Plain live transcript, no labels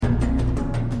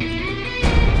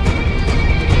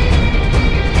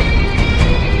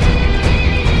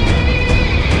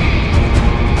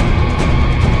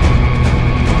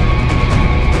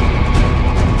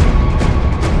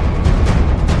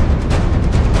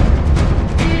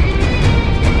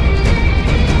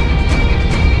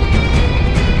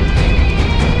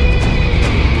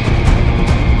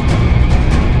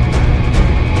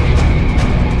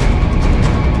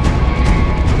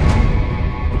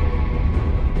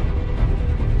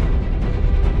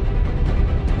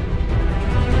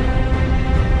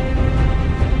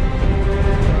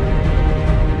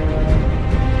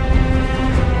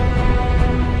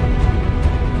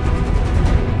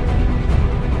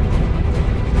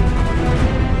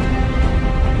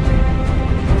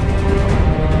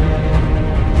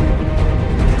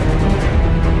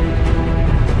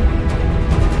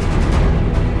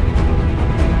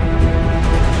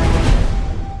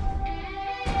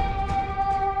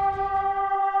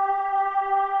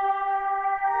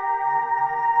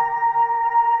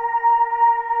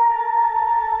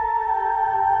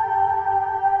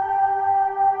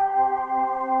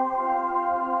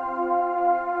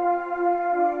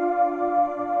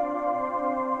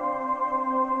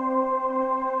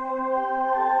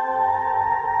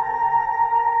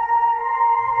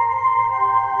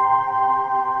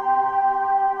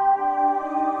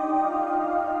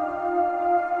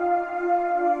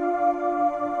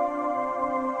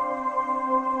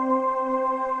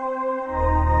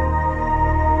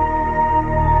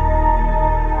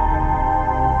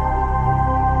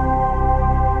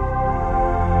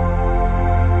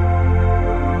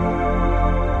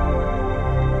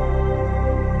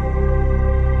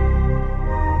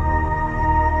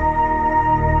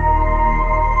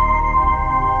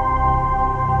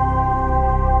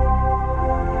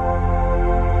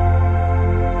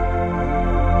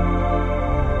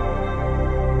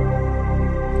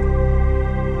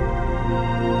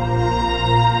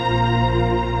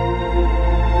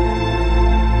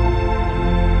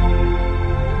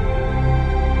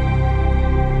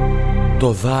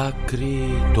το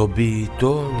δάκρυ των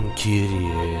ποιητών,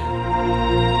 Κύριε.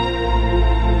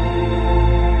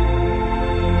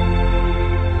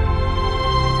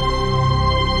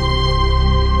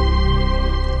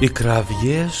 Οι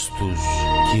κραυγές τους,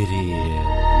 Κύριε,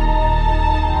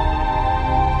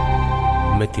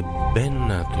 με την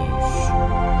πένα τους.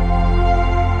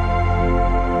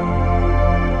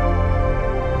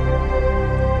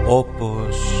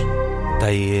 Όπως τα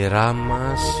ιερά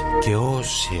μας και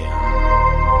όσια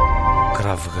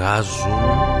κραυγάζουν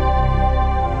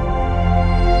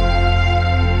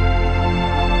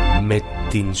με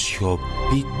την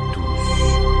σιωπή τους.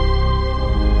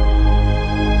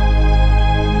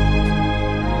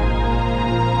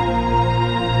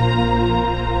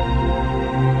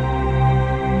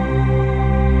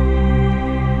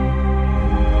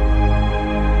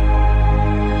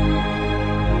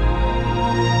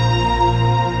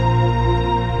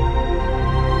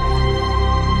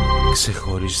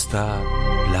 Ξεχωριστά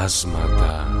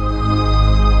πλάσματα,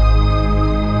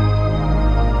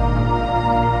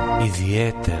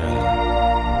 ιδιαίτερα,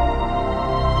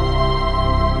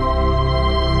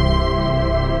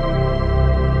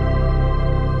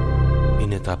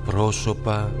 είναι τα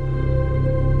πρόσωπα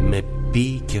με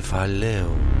πι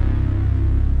κεφαλαίο.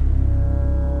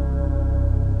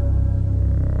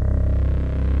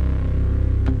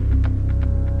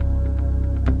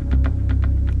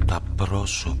 Τα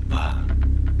πρόσωπα,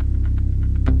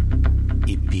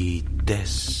 οι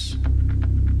ποιητές,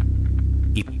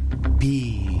 η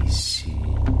ποίηση.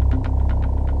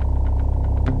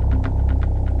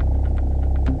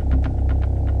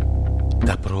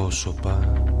 Τα πρόσωπα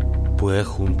που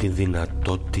έχουν τη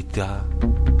δυνατότητα,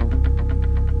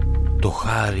 το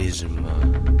χάρισμα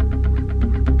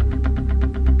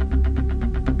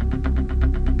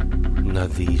να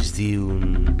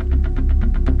διεισδύουν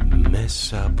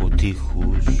μέσα από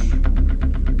τείχους,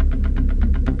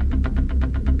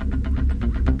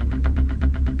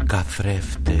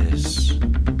 καθρέφτες,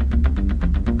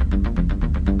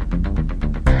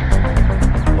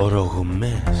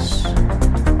 ορογμές,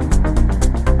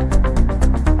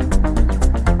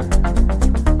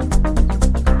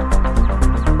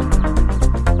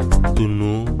 του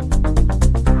νου,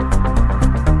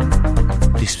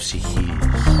 της ψυχής.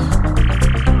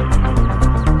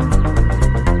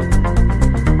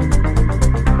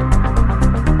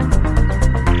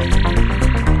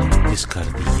 Της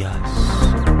καρδιάς.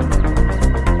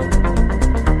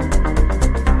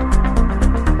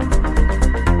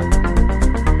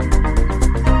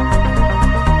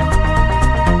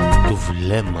 Του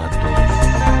βλέμματος.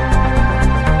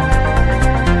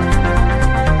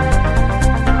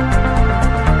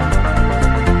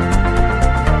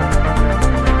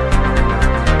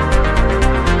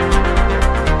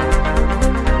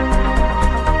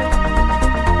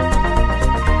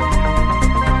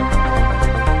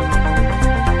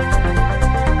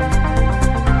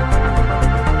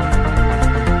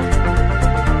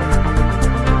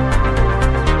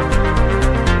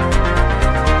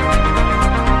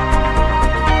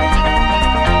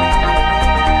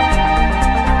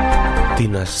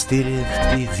 Την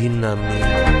αστήρευτη δύναμη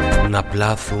να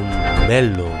πλάθουν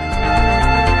μέλλον,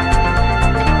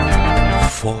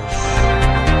 φως,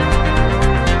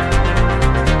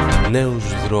 νέους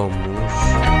δρόμους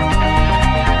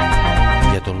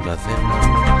για τον καθένα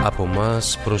από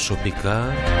μας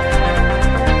προσωπικά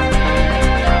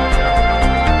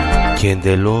και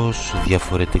εντελώς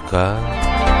διαφορετικά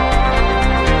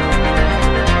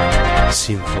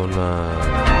σύμφωνα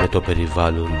με το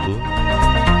περιβάλλον του.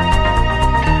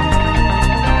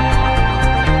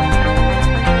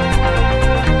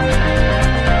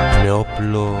 Με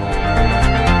όπλο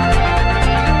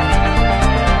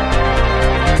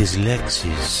τις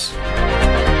λέξεις,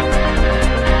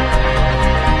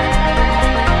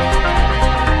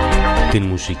 την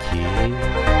μουσική,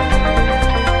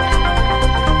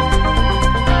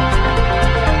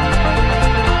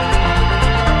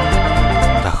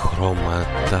 τα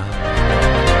χρώματα,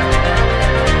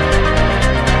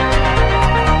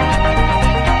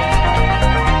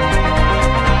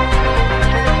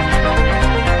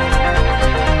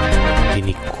 την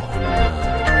εικόνα,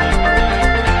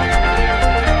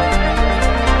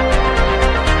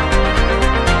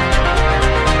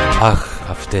 αχ,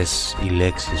 αυτές οι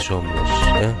λέξεις όμως,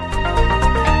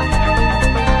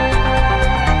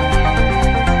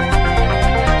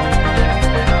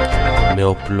 με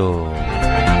όπλο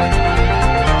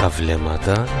τα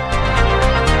βλέμματα,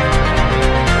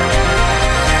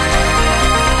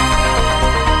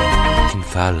 την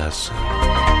θάλασσα,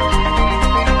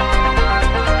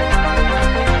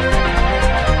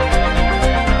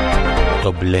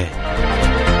 το μπλε,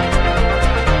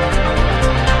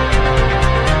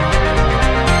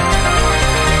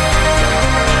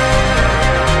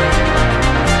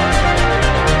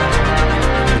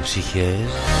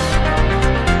 ψυχές,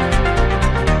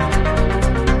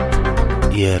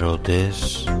 οι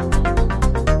έρωτες,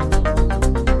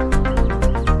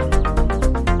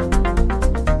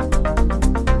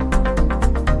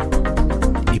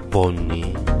 οι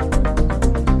πόνοι,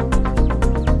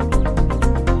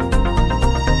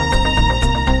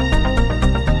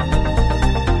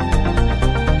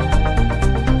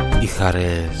 οι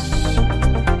χαρές,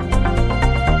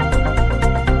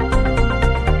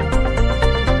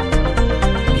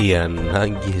 οι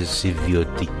ανάγκες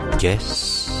ιδιωτικές,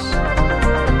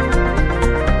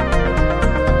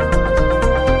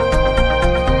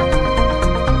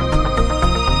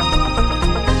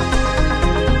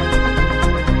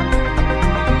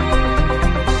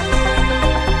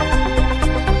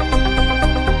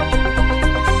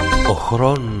 ο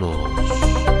χρόνος,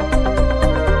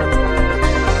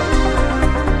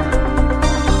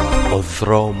 ο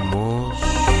δρόμος,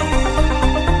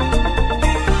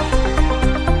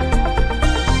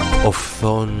 ο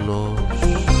φθόνος,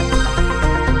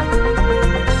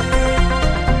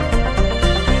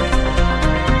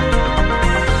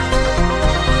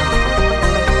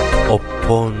 ο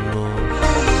πόνος,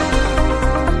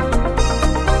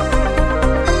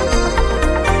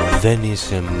 δεν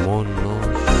είσαι μόνος,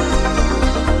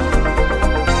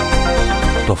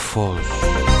 το φως,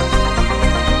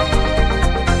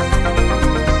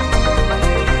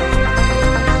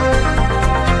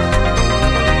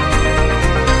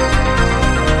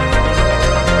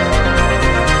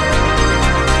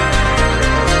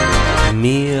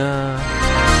 μία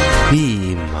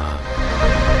ποίημα,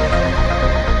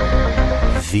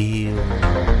 δύο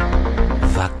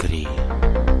δάκρυ,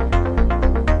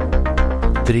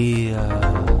 τρία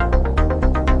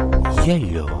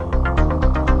γέλιο,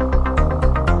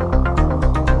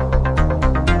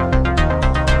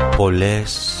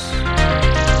 πολλές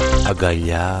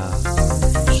αγκαλιά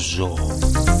ζω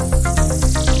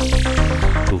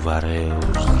του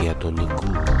βαρέως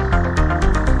διατονικού,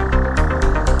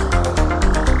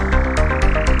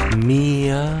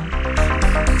 μία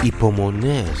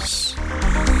υπομονές,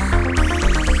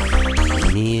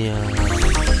 μία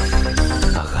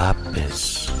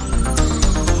αγάπες,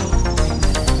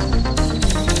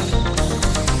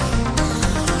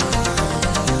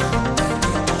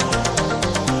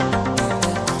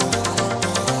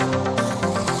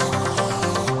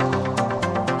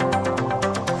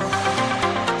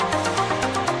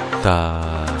 τα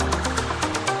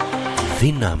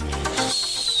δύναμης,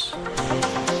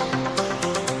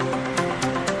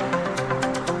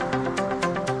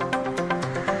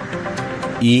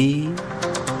 ή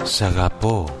σ'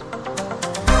 αγαπώ,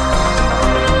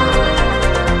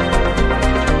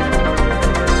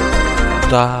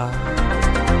 τα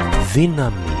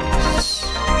δύναμης,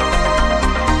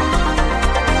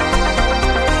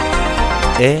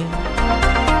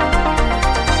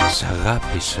 σ'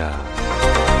 αγάπησα,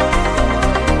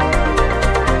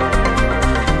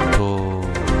 το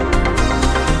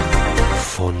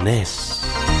φωνές,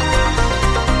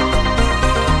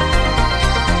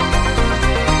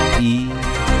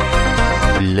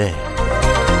 λέ,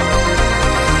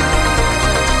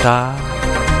 τα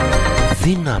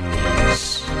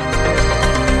δύναμης.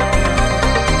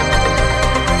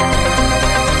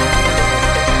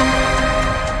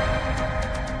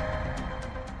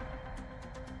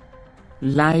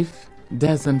 Life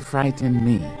doesn't frighten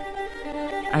me.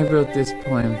 I wrote this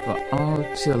poem for all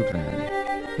children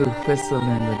who whistle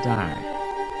in the dark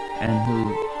and who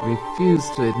refuse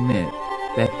to admit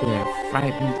that they're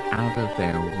frightened out of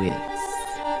their wits.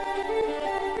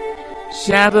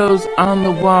 Shadows on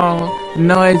the wall,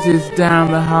 noises down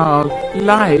the hall.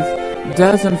 Life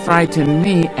doesn't frighten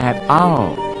me at all.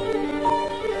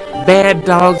 Bad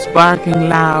dogs barking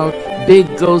loud, big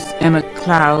ghosts in a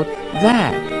cloud.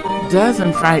 That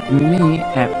doesn't frighten me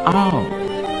at all.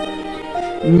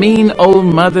 Mean old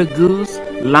Mother Goose,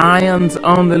 lions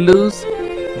on the loose.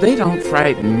 They don't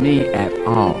frighten me at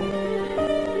all.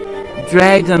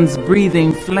 Dragons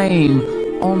breathing flame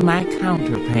on my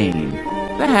counterpane.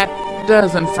 That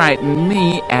doesn't frighten me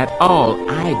at all.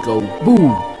 I go boo,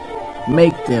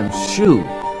 make them shoo.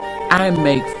 I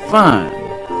make fun,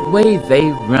 way they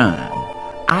run.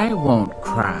 I won't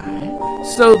cry,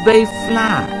 so they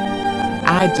fly.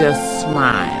 I just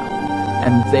smile,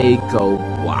 and they go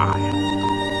wild.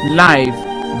 Life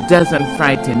doesn't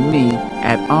frighten me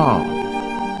at all.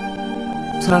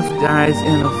 Tough guys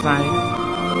in a fight,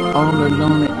 all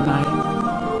alone at night.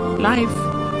 Life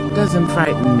doesn't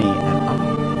frighten me at all.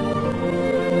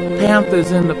 Panthers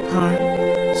in the park,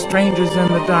 strangers in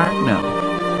the dark, no.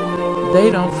 They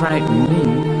don't frighten me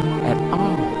at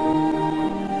all.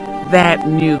 That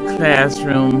new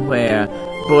classroom where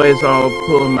boys all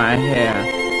pull my hair.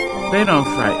 They don't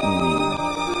frighten me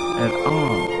at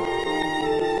all.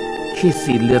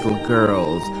 Kissy little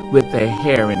girls with their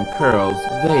hair in curls,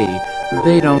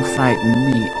 they don't frighten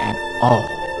me at all.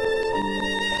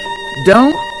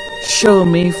 Don't show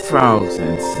me frogs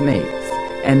and snakes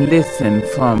and listen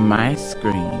for my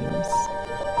screams.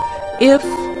 If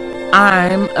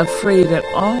I'm afraid at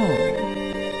all,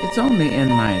 it's only in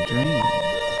my dreams.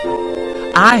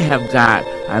 I have got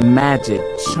a magic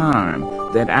charm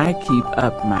that I keep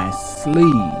up my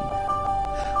sleeve.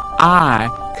 I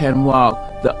can walk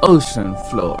the ocean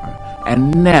floor and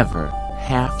never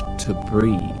have to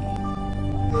breathe.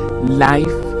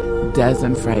 Life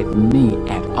doesn't frighten me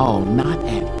at all, not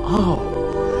at all,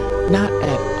 not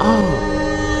at all.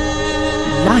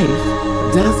 Life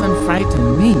doesn't frighten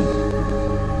me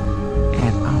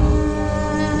at all.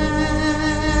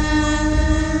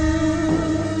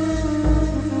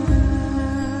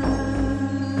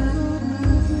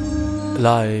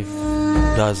 Life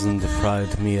doesn't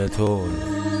frighten me at all.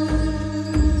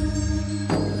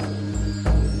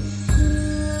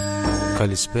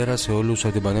 Καλησπέρα σε όλους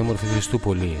από την πανέμορφη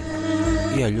Χριστούπολη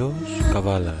ή αλλιώς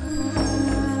Καβάλα.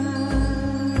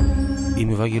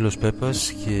 Είμαι ο Βάγγελος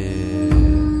Πέπας και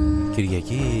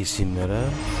Κυριακή σήμερα,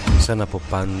 σαν από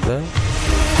πάντα,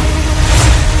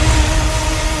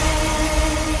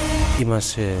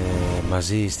 είμαστε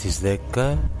μαζί στις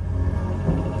 10.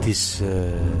 Τις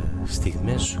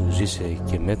στιγμές σου ζήσε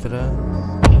και μέτρα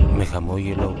με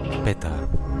χαμόγελο πέτα.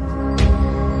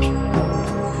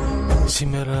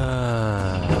 Σήμερα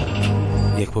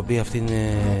η εκπομπή αυτή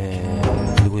είναι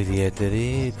λίγο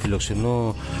ιδιαίτερη.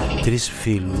 Φιλοξενώ 3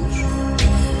 φίλους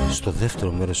στο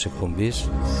δεύτερο μέρος της εκπομπής,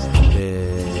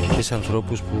 3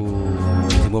 ανθρώπους που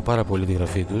εκτιμώ πάρα πολύ τη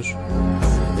γραφή τους.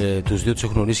 Τους δύο τους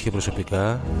έχω γνωρίσει και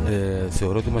προσωπικά.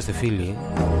 Θεωρώ ότι είμαστε φίλοι.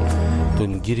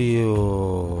 Τον κύριο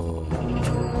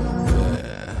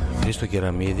Χρήστο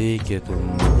Κεραμίδη και τον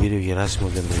κύριο Γεράσιμο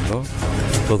Δεμβρινό.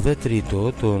 Το δε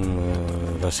τρίτο, τον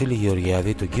Βασίλη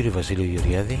Γεωργιάδη, τον κύριο Βασίλη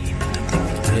Γεωργιάδη,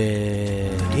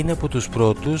 είναι από τους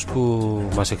πρώτους που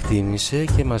μας εκτίμησε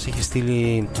και μας έχει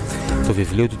στείλει το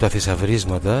βιβλίο του «Τα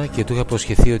Θησαυρίσματα» και του είχα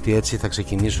αποσχεθεί ότι έτσι θα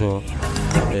ξεκινήσω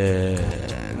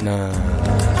να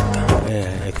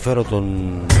εκφέρω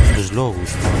τους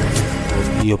λόγους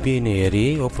οι οποίοι είναι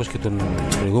ιεροί, όπως και των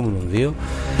προηγούμενων δύο.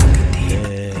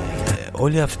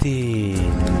 Όλη αυτή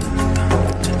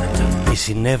η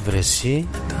συνέβρεση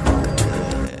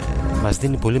μας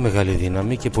δίνει πολύ μεγάλη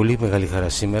δύναμη και πολύ μεγάλη χαρά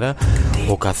σήμερα.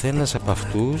 Ο καθένας από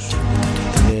αυτούς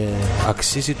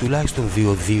αξίζει τουλάχιστον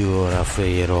 2 ώρα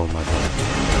αφιερώματα.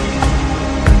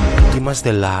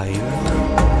 Είμαστε live,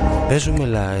 παίζουμε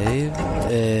live.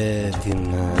 Την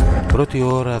πρώτη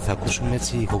ώρα θα ακούσουμε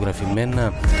έτσι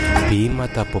ηχογραφημένα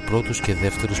ποίηματα από πρώτους και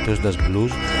δεύτερους παίζοντας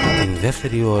blues. Την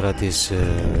δεύτερη ώρα της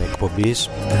εκπομπής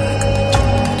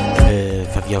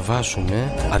θα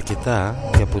διαβάσουμε αρκετά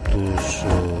και από τους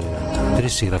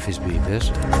 3 συγγραφείς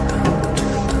ποιητές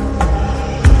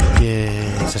και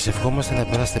σας ευχόμαστε να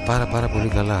περάσετε πάρα πολύ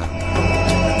καλά.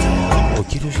 Ο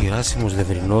κύριος Γεράσιμος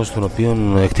Δεμβρινός, τον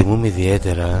οποίον εκτιμούμε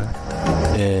ιδιαίτερα,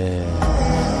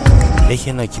 έχει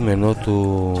ένα κείμενό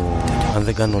του, αν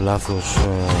δεν κάνω λάθος,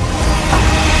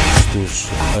 στους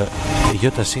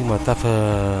ΙΣ τάφα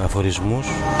αφορισμούς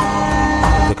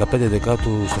 15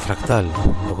 Δεκάτου στο Φρακτάλ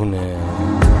έχουν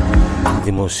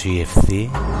δημοσιευθεί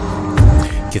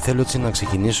και θέλω έτσι να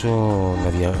ξεκινήσω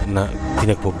την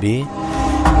εκπομπή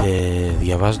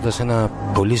διαβάζοντας ένα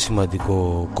πολύ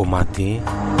σημαντικό κομμάτι.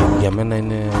 Για μένα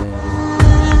είναι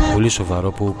πολύ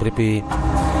σοβαρό, που πρέπει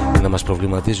να μας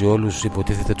προβληματίζει όλους,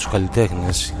 υποτίθεται τους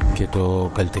καλλιτέχνες και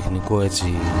το καλλιτεχνικό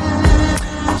έτσι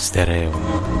στερέο,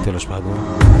 τέλος πάντων.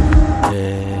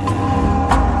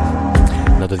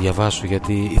 Να το διαβάσω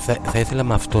γιατί θα ήθελα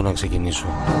με αυτό να ξεκινήσω,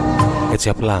 έτσι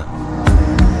απλά.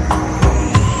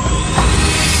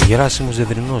 Γεράσιμος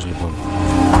Δεμβρινός λοιπόν.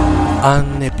 Αν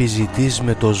επιζητείς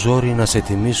με το ζόρι να σε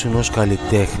τιμήσουν ως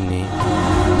καλλιτέχνη,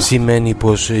 σημαίνει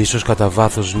πως ίσως κατά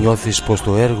βάθος νιώθεις πως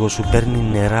το έργο σου παίρνει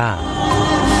νερά.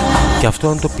 Και αυτό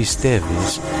αν το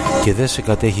πιστεύεις και δεν σε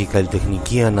κατέχει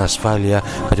καλλιτεχνική ανασφάλεια,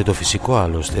 κάτι το φυσικό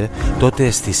άλλωστε,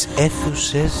 τότε στις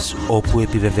αίθουσες όπου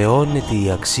επιβεβαιώνεται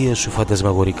η αξία σου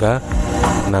φαντασμαγορικά,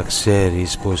 να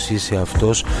ξέρεις πως είσαι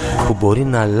αυτός που μπορεί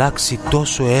να αλλάξει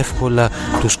τόσο εύκολα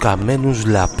τους καμένους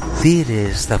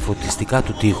λαπτήρες στα φωτιστικά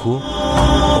του τοίχου,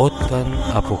 όταν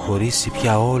αποχωρήσει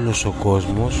πια όλος ο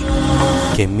κόσμος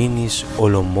και μείνεις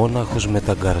ολομόναχος με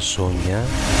τα γκαρσόνια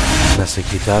να σε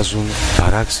κοιτάζουν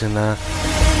παράξενα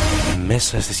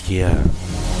μέσα στη σκιά.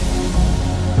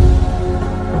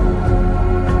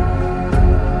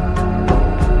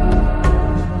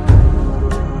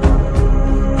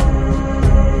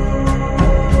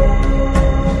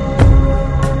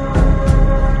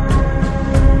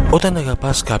 Όταν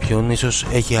αγαπάς κάποιον, ίσως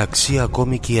έχει αξία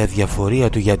ακόμη και η αδιαφορία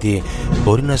του, γιατί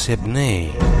μπορεί να σε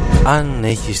εμπνέει. Αν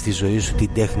έχεις στη ζωή σου την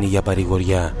τέχνη για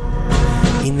παρηγοριά,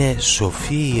 είναι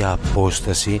σοφή η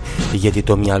απόσταση, γιατί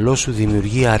το μυαλό σου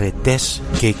δημιουργεί αρετές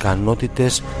και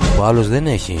ικανότητες που άλλος δεν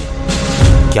έχει.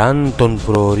 Και αν τον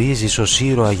προορίζεις ως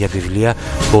ήρωα για βιβλία,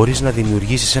 μπορείς να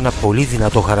δημιουργήσεις ένα πολύ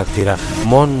δυνατό χαρακτήρα.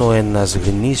 Μόνο ένας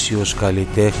γνήσιος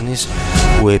καλλιτέχνης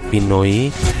που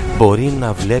επινοεί μπορεί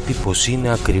να βλέπει πως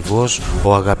είναι ακριβώς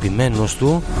ο αγαπημένος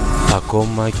του,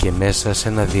 ακόμα και μέσα σε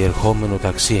ένα διερχόμενο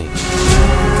ταξί.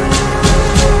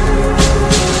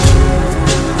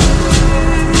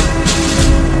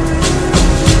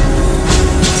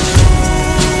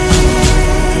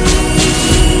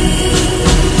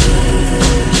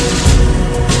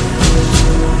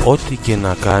 Ό,τι και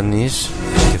να κάνεις,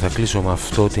 και θα κλείσω με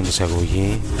αυτό την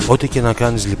εισαγωγή, ό,τι και να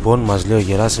κάνεις λοιπόν, μας λέει ο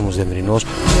Γεράσιμος Δεμβρινός,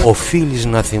 οφείλεις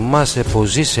να θυμάσαι πως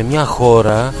ζεις σε μια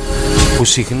χώρα που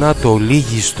συχνά το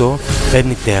λίγιστο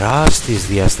παίρνει τεράστιες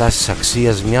διαστάσεις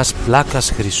αξίας μιας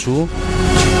πλάκας χρυσού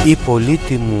ή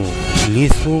πολύτιμου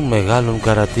λίθου μεγάλων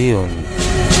καρατίων.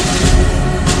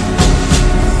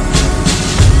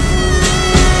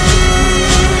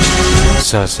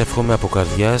 Σας εύχομαι από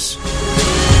καρδιάς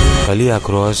καλή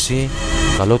ακρόαση,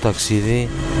 καλό ταξίδι,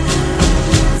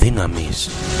 δύναμης.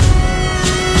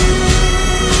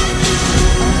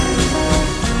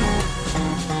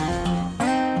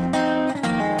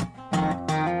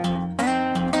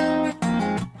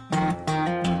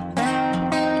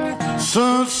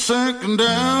 Second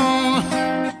down,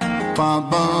 fire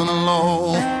burning low.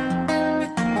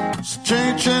 So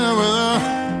changing the weather,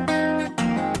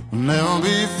 never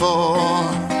before.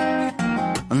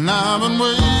 And I've been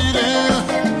waiting,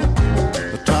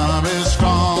 the time is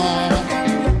strong.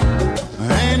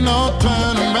 Ain't no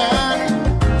turning back,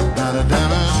 now the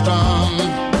damage done.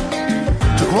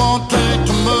 It won't take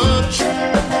too much,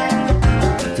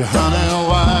 if you're honey or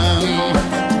wine.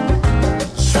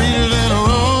 Sweeter than a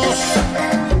rose,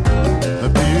 the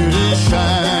beauty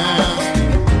shines.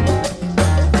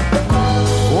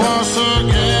 Once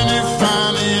again you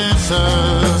find the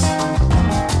answers.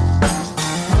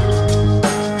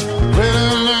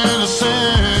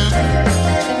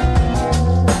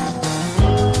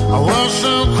 I watch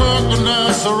them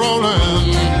crocodiles are rolling.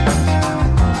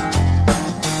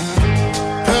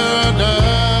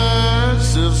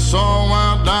 Paradise is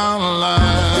somewhere down the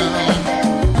line.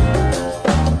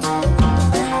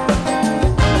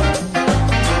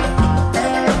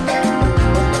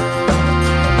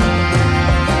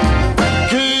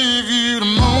 Gave you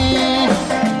the moon,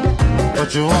 but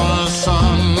you wanted the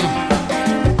sun.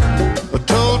 I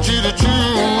told you the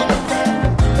truth,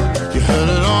 you heard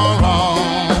it all wrong.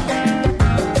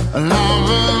 And I've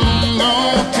been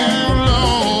gone too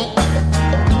long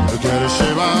to get a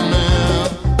shape I'm in.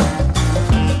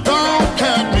 Don't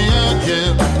count me out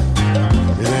yet,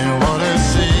 it ain't what it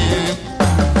seems.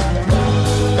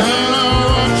 And I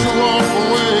watch you walk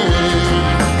away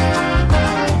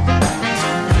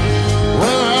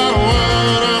without a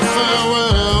word of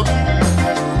farewell.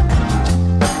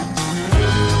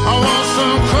 I watch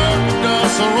some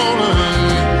crocodiles are rolling.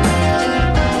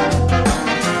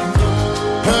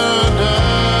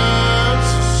 Paradise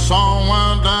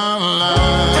somewhere down the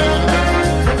line.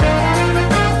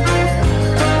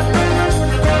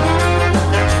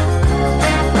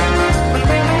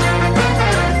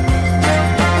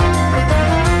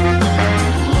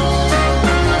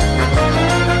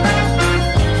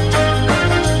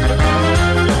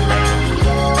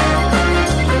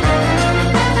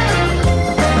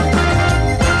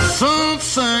 Sun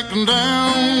sinking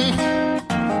down,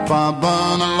 fire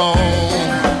burning low.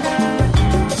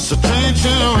 So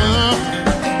changing the weather,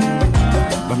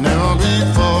 but never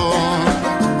before.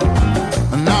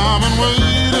 And I've been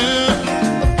waiting,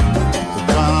 the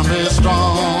time is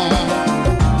strong.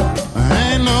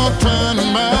 Ain't no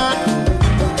turning back,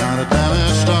 now the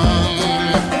damage done.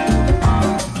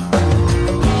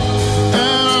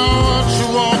 And I watch you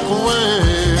walk away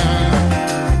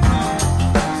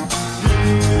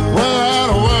without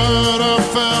a word of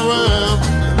farewell.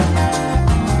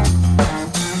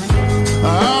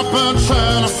 I've been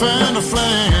trying to fan the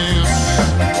flames,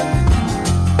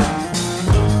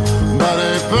 but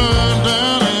they burn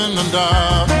down in the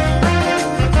dark.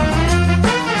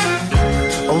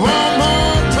 One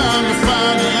more time to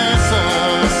find the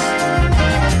answers.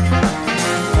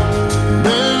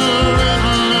 They're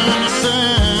written in the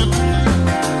sand.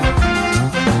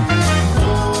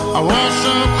 I watch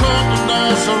some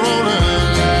crocodiles are rolling.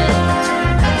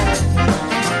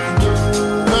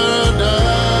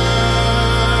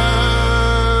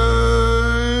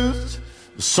 Paradise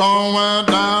somewhere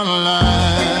down the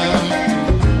line.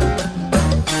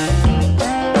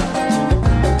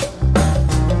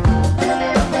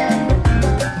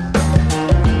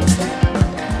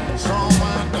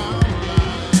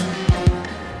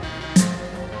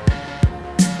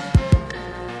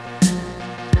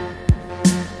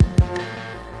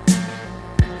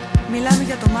 Μιλάμε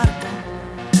για τον Μάρκο.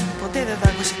 Ποτέ δεν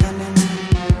δάκωσε κανένα.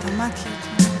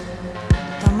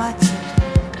 Τα μάτια του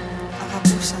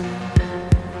αγαπούσαν,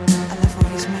 αλλά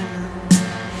φοβισμένα.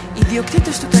 Οι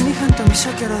ιδιοκτήτες του τον είχαν το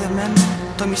μισό καιρό δεμένο,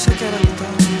 το μισό καιρό λιτό.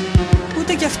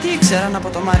 Ούτε κι αυτοί ήξεραν από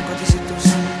τον Μάρκο τι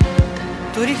ζητούσαν.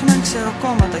 Του ρίχναν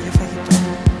ξεροκόμματα για φαγητό.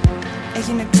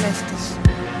 Έγινε κλέφτης.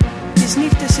 Τις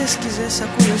νύχτες έσκιζε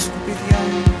σακούλες σκουπιδιών.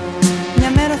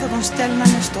 Μια μέρα θα τον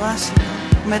στέλνανε στο άσυλο.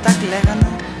 Μετά κλαίγανε,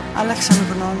 άλλαξαν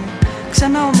γνώμη.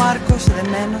 Ξανά ο Μάρκος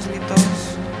δεμένος λιτός.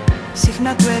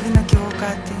 Συχνά του έδινα κι εγώ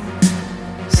κάτι.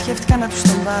 Σκέφτηκα να τους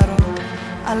τον πάρω,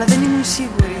 αλλά δεν ήμουν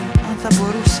σίγουρη αν θα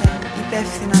μπορούσα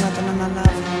υπεύθυνα να τον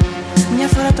αναλάβω. Μια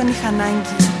φορά τον είχα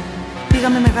ανάγκη.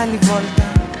 Πήγαμε μεγάλη βόλτα.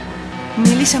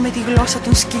 Μιλήσαμε τη γλώσσα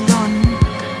των σκυλιών.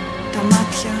 Τα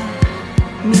μάτια.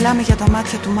 Μιλάμε για τα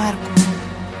μάτια του Μάρκου.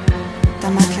 Τα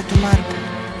μάτια του Μάρκου.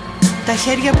 Τα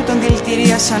χέρια που τον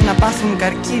δηλητηρίασαν να πάθουν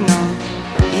καρκίνο,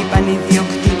 είπαν οι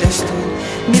ιδιοκτήτες του.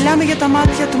 Μιλάμε για τα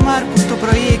μάτια του Μάρκου το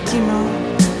πρωί εκείνο.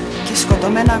 Και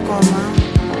σκοτωμένα ακόμα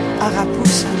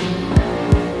αγαπούσαν,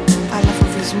 αλλά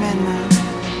φοβισμένα.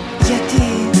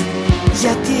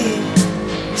 Γιατί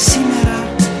σήμερα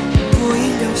που ο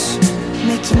ήλιος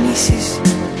με κινήσεις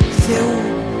Θεού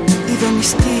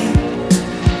ειδονιστεί,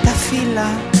 τα φύλλα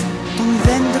των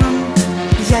δέντρων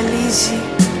γυαλίζει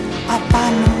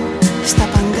απάνω στα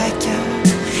παγκάκια.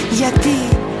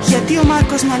 Γιατί ο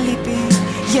Μάρκος να λείπει,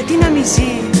 γιατί να μη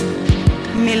ζει?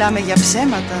 Μιλάμε για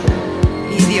ψέματα.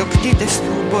 Οι ιδιοκτήτες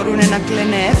του μπορούνε να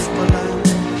κλαίνε εύκολα.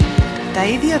 Τα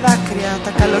ίδια δάκρυα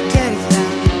τα καλοκαίρια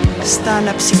στα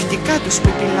αναψυκτικά τους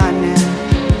πιπιλάνε.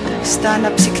 Στα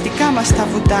αναψυκτικά μας τα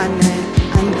βουτάνε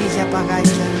αντί για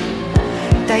παγάκια.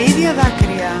 Τα ίδια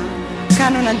δάκρυα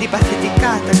κάνουν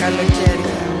αντιπαθητικά τα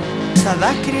καλοκαίρια. Τα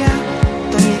δάκρυα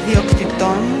των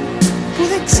ιδιοκτητών που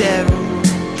δεν ξέρουν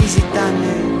τι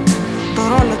ζητάνε. Το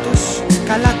ρόλο τους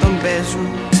καλά τον παίζουν.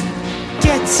 Κι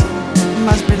έτσι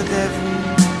μας μπερδεύουν.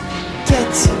 Κι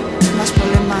έτσι μας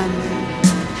πολεμάνε.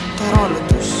 Το ρόλο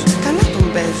τους καλά τον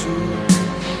παίζουν.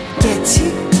 Κι έτσι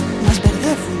μας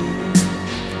μπερδεύουν.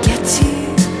 Κι έτσι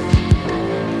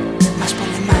μας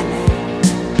πολεμάνε.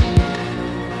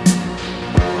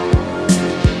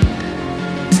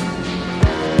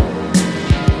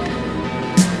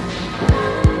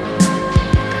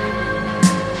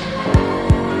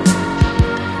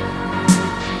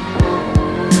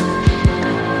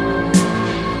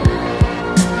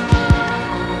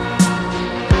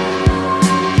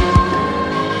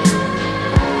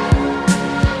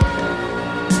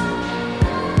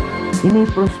 Είναι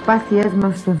οι προσπάθειές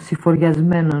μας των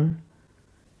συφοριασμένων.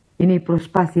 Είναι οι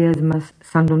προσπάθειές μας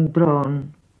σαν των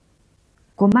τρώων.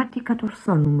 Κομμάτι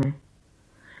κατορθώνουμε.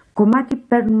 Κομμάτι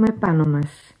παίρνουμε πάνω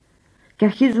μας. Και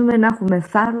αρχίζουμε να έχουμε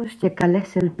θάρρος και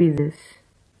καλές ελπίδες.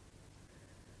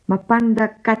 Μα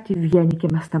πάντα κάτι βγαίνει και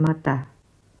μας σταματά.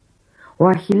 Ο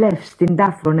Αχιλλεύς στην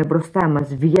Τάφρονε μπροστά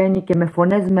μας βγαίνει και με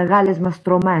φωνές μεγάλες μας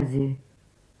τρομάζει.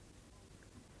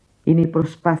 Είναι οι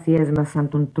προσπάθειές μας σαν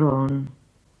των τρώων.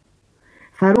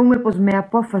 Θαρούμε πως με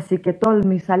απόφαση και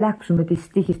τόλμη θα αλλάξουμε τη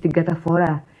στίχη στην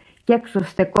καταφορά και έξω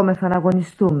στεκόμεθα να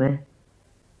αγωνιστούμε.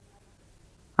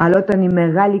 Αλλά όταν η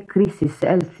μεγάλη κρίση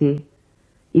έλθει,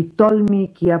 η τόλμη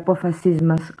και η απόφασή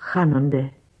μας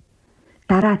χάνονται.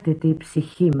 Ταράτεται η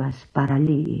ψυχή μας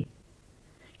παραλύει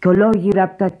κι ολόγυρα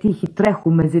απ' τα τείχη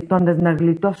τρέχουμε ζητώντας να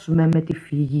γλιτώσουμε με τη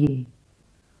φυγή.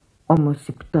 Όμως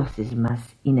οι πτώσεις μας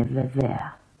είναι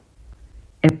βεβαία.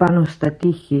 Επάνω στα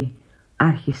τείχη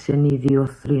άρχισεν ήδη ο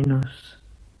θρήνος.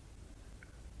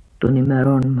 Των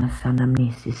ημερών μας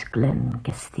αναμνήσεις κλαίνουν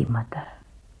και αισθήματα.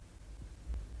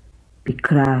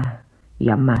 Πικρά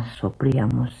για μας ο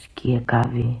Πρίαμος και η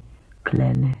Εκάβη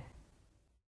κλαίνε.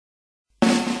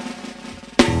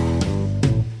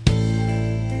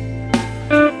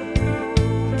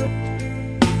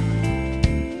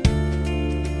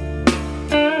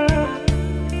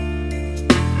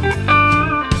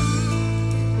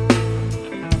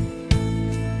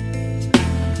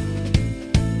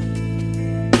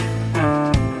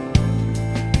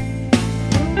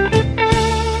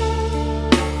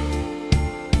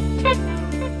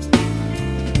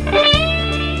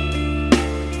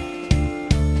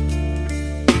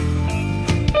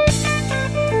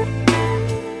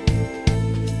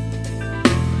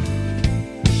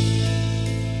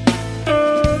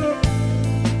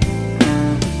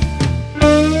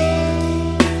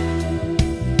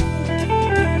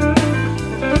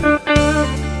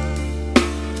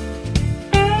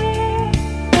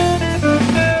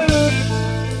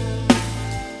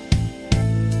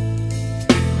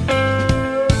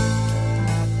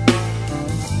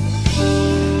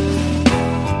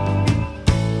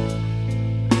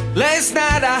 Last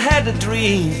night I had a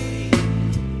dream.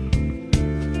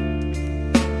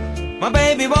 My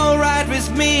baby won't ride with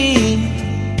me.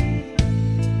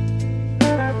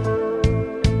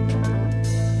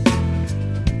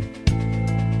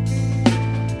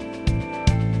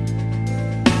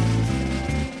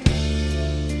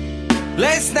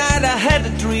 Last night I had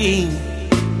a dream.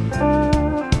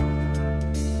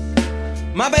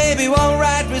 My baby won't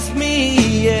ride with me,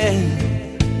 yeah.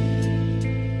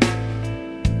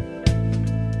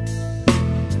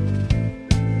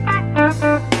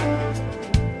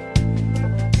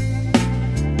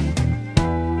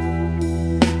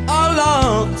 All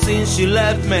long since she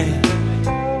left me,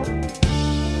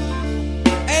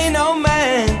 ain't no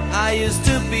man I used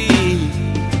to be.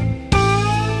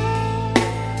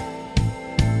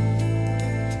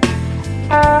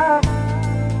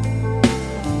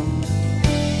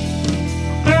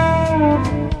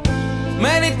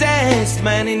 Many days,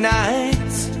 many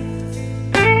nights,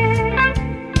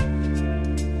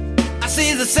 I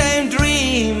see the same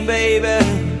dream, baby.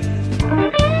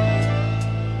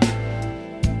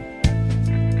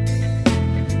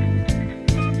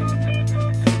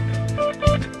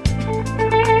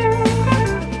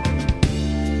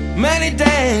 Many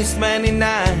days, many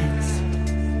nights,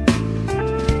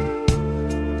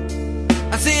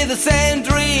 I see the same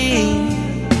dream.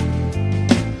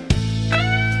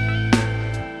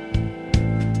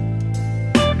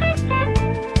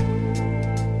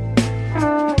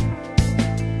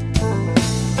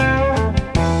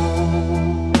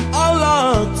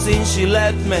 Since she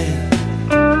left me,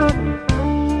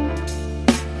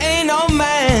 ain't no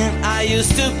man I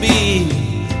used to be.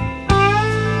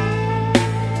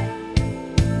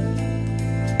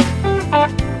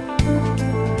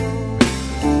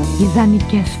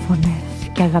 Ιδανικές φωνές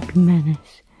και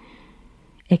αγαπημένες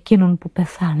εκείνων που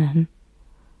πεθάναν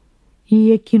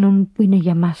ή εκείνων που είναι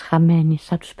για μας χαμένοι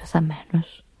σαν τους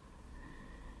πεθαμένους.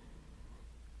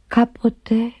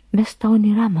 Κάποτε μες στα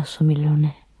όνειρά μας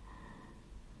ομιλούνε.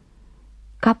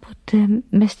 Κάποτε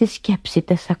μες στη σκέψη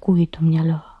τες ακούει το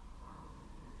μυαλό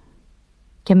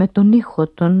και με τον ήχο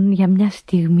των για μια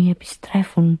στιγμή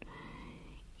επιστρέφουν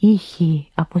ήχοι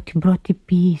από την πρώτη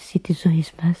ποίηση της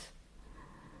ζωής μας,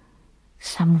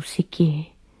 σαν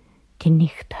μουσική τη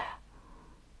νύχτα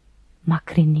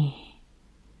μακρινή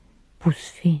που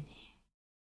σφήνει.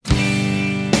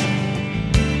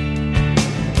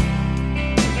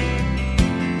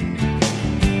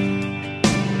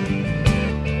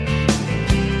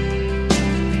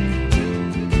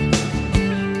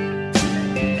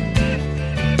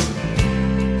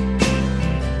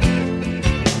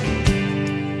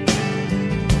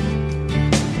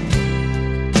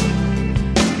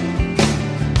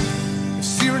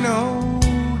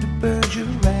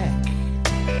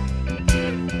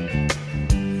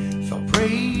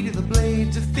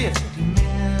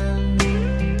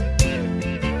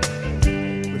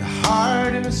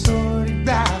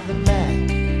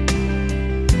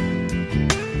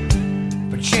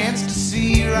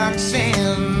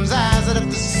 Roxanne's eyes lit up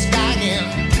the sky again.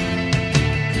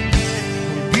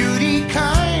 Beauty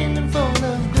kind and full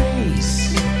of grace.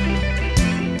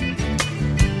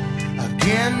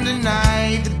 Again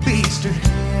tonight the beast her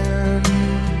hand.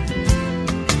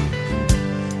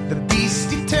 The beast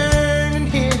he turned and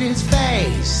hid his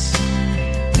face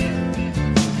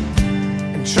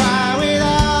and tried with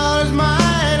all his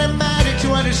might and matter to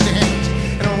understand.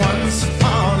 And once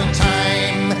upon a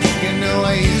time, you know,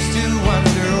 I used to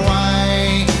wonder why,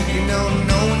 you know,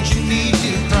 no one should need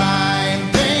to cry and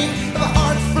think of a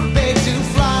heart forbade to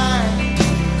fly.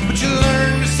 But you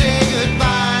learn to say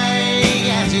goodbye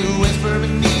as you whisper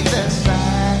beneath the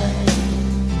sky.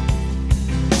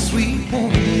 Sweet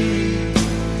baby,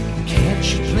 can't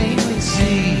you plainly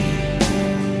see?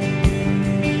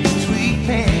 Sweet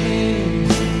pain,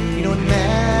 you know it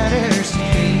matters to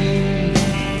me.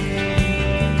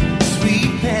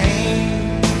 Sweet pain,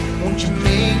 won't you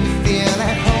make me feel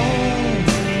at home?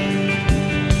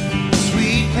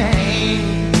 Sweet pain,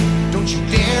 don't you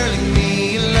dare leave me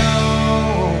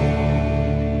alone.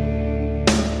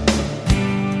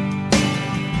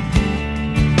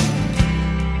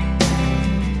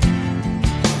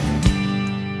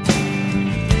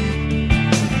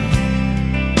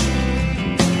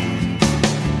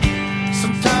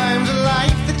 Sometimes a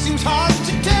life that seems hard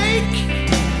to take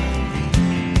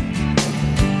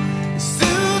is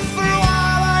soothed for a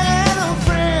while by an old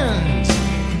friend,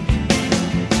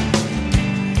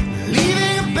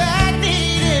 leaving a bad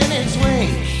need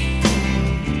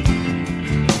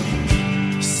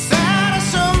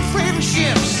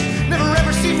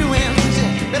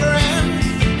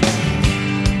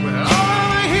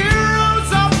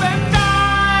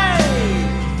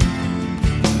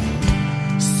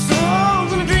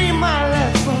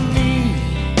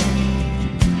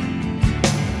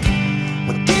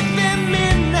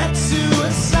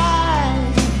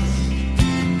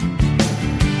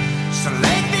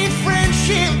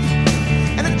ship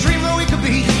and a dream that we could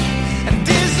be. And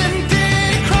isn't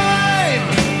it a crime?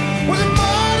 Was it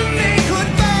more than they could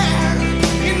bear?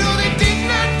 You know they did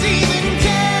not even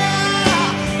care.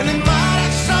 And they might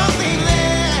have something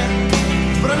there,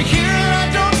 but I'm here and I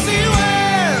don't see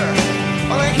where.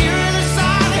 All I hear is a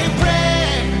silent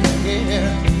prayer. Yeah.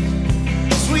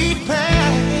 Sweet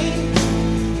pain,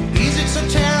 is it so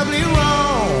terribly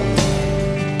wrong?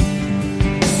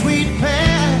 Sweet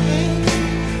pain,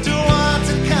 to want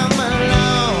to come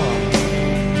along.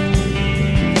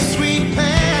 Sweet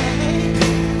pain,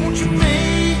 won't you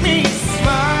make me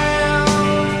smile?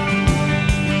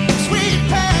 Sweet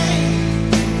pain,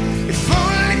 if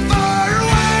only for a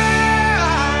while.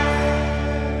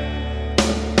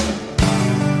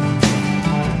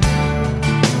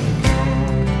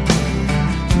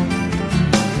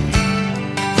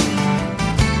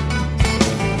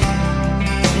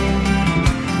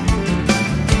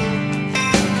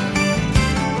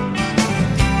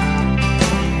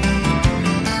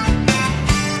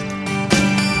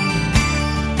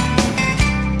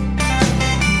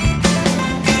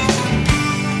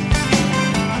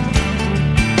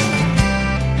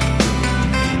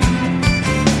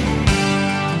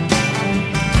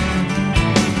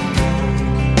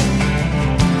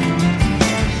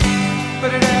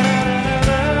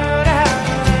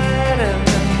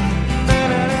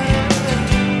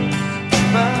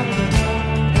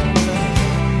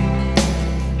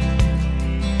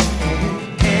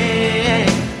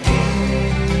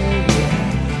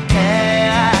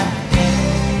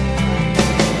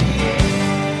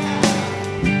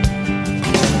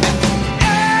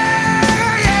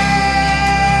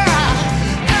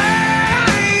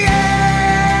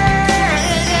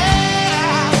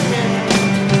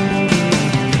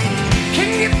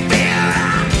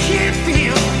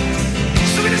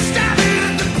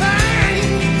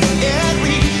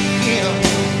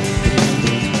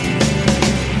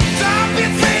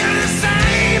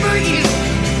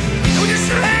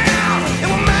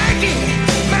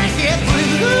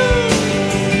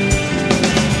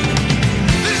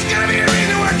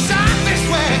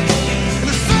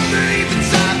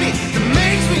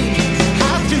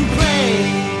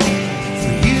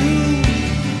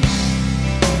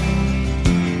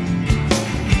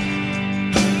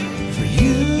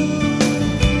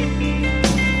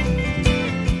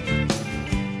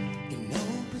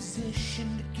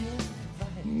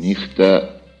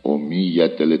 Νύχτα ομή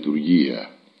για τελετουργία.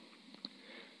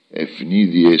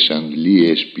 Ευνίδιες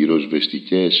αντλίες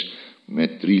πυροσβεστικές με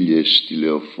τρίλιες στη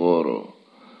λεωφόρο.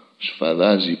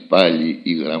 Σφαδάζει πάλι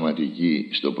η γραμματική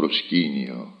στο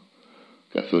προσκήνιο,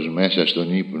 καθώς μέσα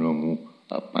στον ύπνο μου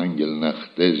απάγγελνα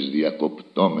χτες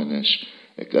διακοπτόμενες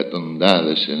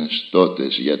εκατοντάδες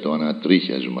ενστώτες για το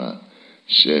ανατρίχιασμα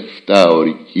σε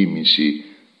 7ωρη κοίμηση,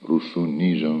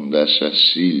 ρουθουνίζοντας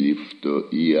ασύλληφτο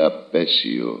ή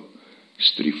απέσιο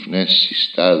στριφνές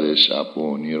συστάδες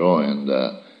από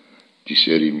ονειρόεντα της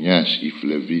ερημιάς η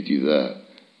φλεβίτιδα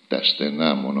τα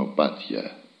στενά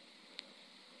μονοπάτια.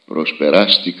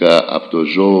 Προσπεράστηκα από το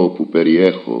ζώο που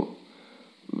περιέχω,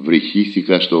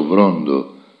 βρυχήθηκα στο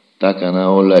βρόντο, τα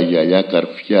έκανα όλα γυαλιά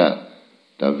καρφιά,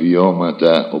 τα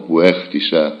βιώματα όπου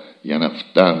έχτισα για να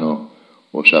φτάνω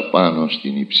ως απάνω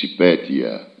στην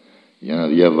υψηπέτεια, για να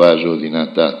διαβάζω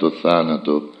δυνατά το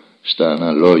θάνατο στα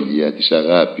αναλόγια της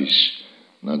αγάπης,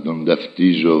 να τον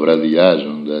ταυτίζω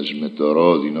βραδιάζοντας με το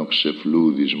ρόδινο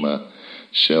ξεφλούδισμα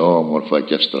σε όμορφα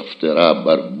και αστραφτερά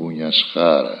μπαρμπούνια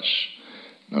σχάρας,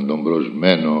 να τον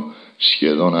προσμένω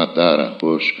σχεδόν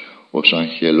ατάραχος ως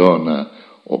αγχελώνα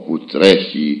όπου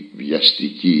τρέχει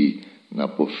βιαστική να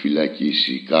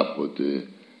αποφυλακίσει κάποτε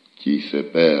κι ήθε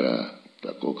πέρα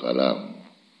τα κόκαλά μου.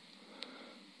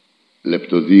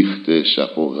 Λεπτοδείχτες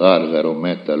από γάργαρο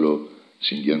μέταλλο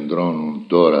συγκεντρώνουν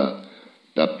τώρα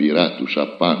τα πυρά τους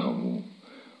απάνω μου.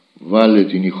 Βάλε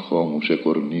την ηχό μου σε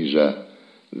κορνίζα,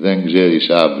 δεν ξέρεις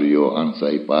αύριο αν θα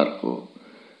υπάρχω.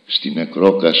 Στην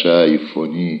νεκρόκασα η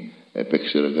φωνή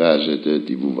επεξεργάζεται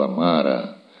τη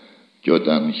βουβαμάρα κι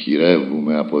όταν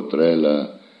χειρεύουμε από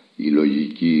τρέλα η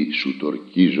λογική σου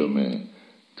τορκίζομαι,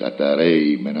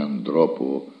 καταραίει με έναν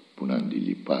τρόπο που να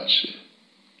αντιλυπάσαι.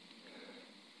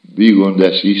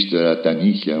 μπήγοντας ύστερα τα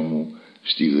νύχια μου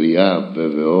στη γριά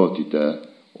βεβαιότητα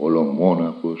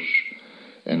ολομόναχος,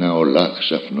 ένα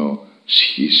ολάξαφνο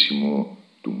σχίσιμο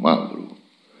του μαύρου,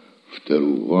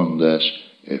 φτερουγώντας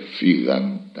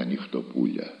εφήγαν τα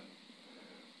νυχτοπούλια.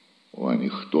 Ο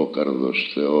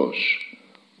ανοιχτόκαρδος Θεός,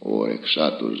 ο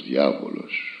ορεξάτος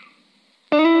διάβολος.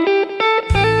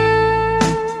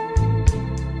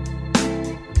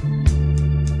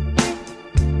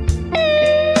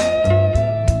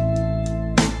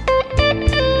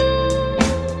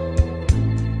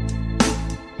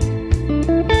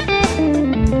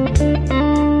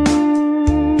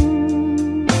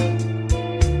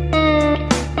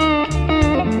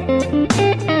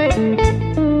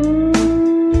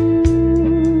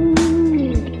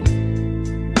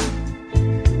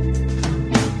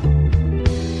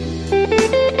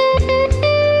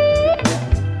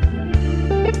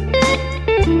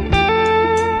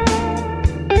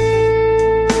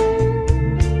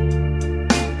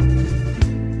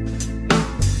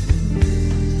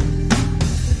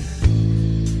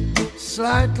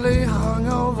 slightly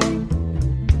hungover,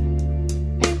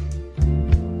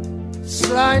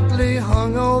 slightly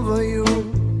hungover you.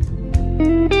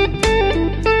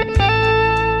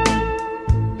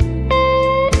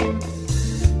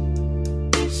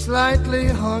 Slightly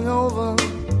hungover,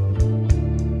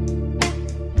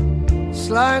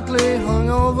 slightly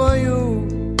hungover you.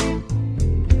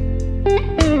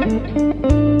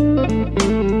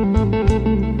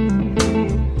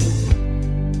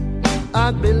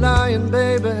 I'd be lying,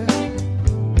 baby,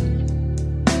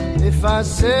 if I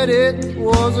said it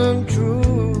wasn't true.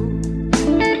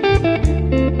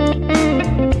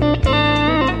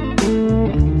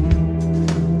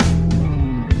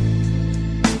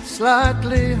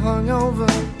 Slightly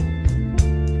hungover,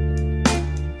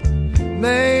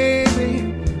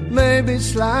 maybe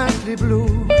slightly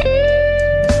blue.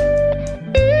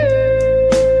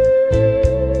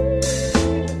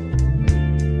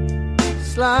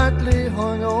 Slightly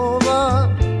hungover,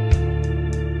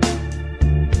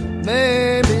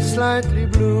 maybe slightly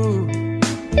blue.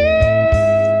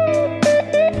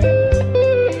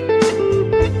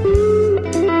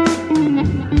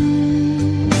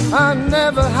 I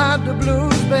never had the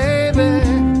blues, baby,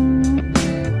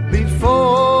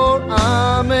 before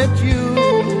I met you.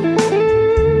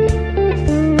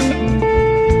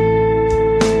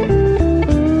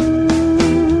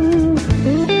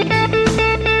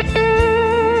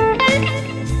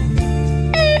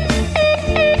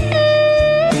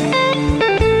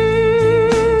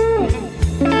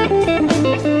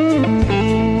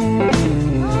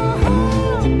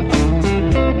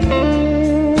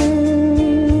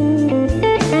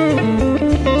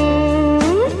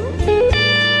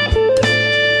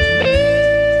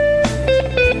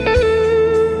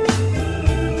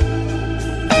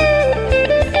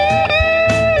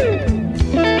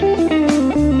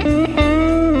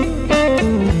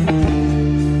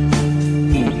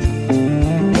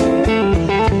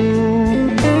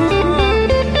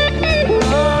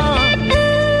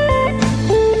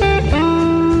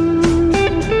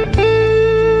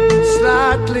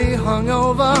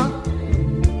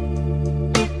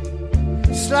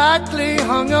 Slightly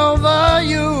hungover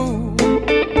you.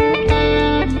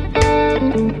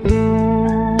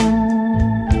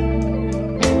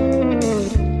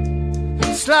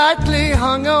 Slightly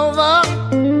hungover,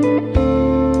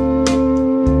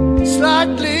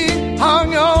 slightly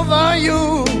hungover you.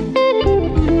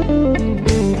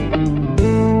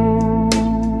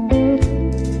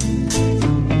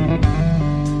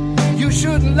 You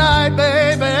shouldn't lie,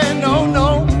 baby, no, no,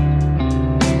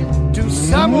 to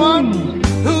someone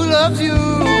who loves you,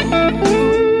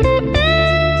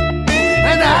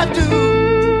 and I do.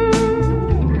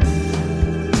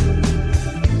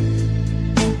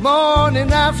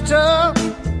 Morning after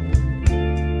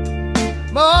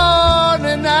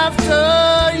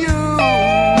you.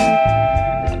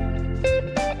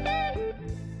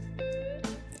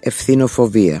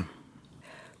 Ευθυνοφοβία.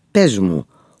 Πες μου,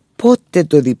 πότε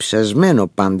το διψασμένο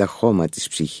πάντα χώμα της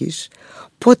ψυχής,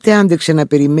 πότε άντεξε να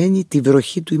περιμένει τη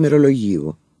βροχή του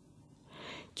ημερολογίου.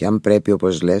 Και αν πρέπει,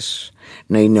 όπως λες,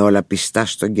 να είναι όλα πιστά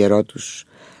στον καιρό τους,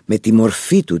 με τη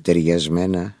μορφή του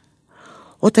ταιριασμένα,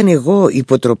 όταν εγώ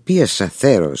υποτροπίασα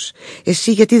θέρος,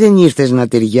 εσύ γιατί δεν ήρθες να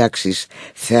ταιριάξεις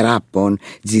θεράπων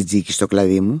τζιτζίκι στο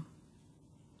κλαδί μου?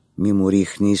 Μη μου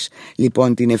ρίχνεις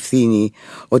λοιπόν την ευθύνη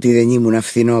ότι δεν ήμουν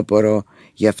φθινόπορο,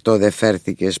 γι' αυτό δεν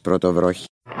φέρθηκες πρωτοβρόχη.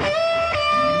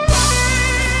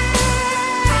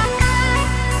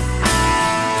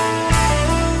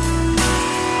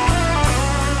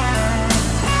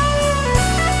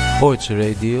 Poetry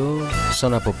Radio,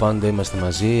 σαν από πάντα είμαστε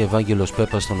μαζί. Ευάγγελος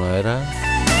Πέπας στον αέρα.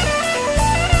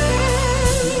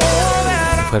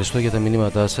 Ευχαριστώ για τα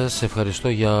μηνύματά σας, ευχαριστώ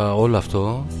για όλο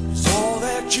αυτό.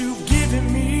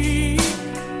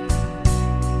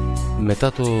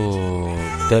 Μετά το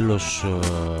τέλος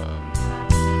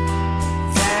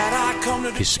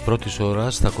της πρώτης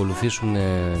ώρας θα ακολουθήσουν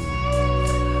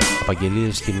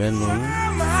απαγγελίες κειμένων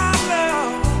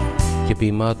και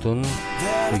ποιημάτων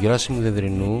του Γεράσιμου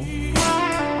Δεδρινού,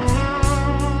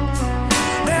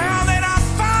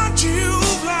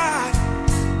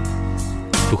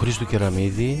 του Χρήστου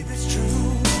Κεραμίδη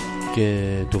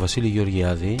και του Βασίλη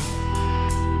Γεωργιάδη.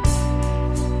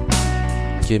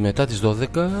 Και μετά τις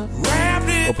 12,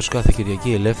 όπως κάθε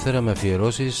Κυριακή, ελεύθερα με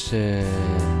αφιερώσεις σε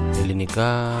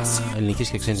ελληνικής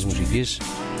και ξένης μουσικής,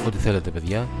 ό,τι θέλετε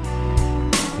παιδιά,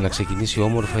 να ξεκινήσει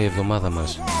όμορφα η εβδομάδα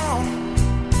μας.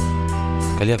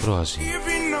 Καλή ακρόαση.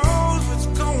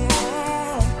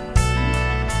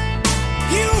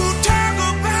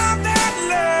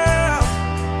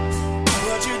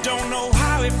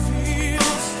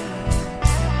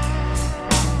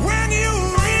 When you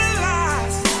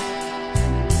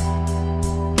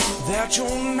but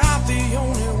you're not the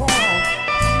only one.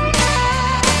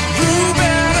 You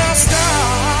better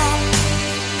stop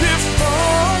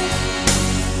before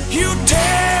you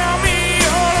tear me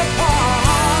all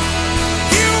apart.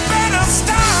 You better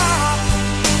stop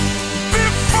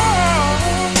before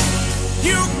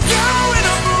you're going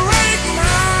to break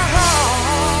my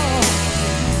heart.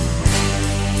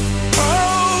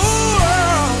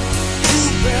 Oh, you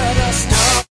better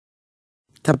stop.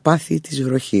 Τα πάθη της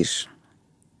βροχής.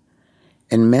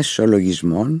 Εν μέσω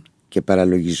λογισμών και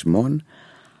παραλογισμών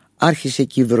άρχισε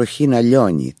και η βροχή να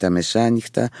λιώνει τα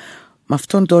μεσάνυχτα με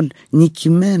αυτόν τον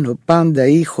νικημένο πάντα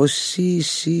ήχο σι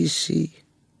σι σι.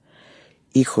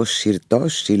 Ήχος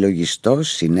συρτός, συλλογιστός,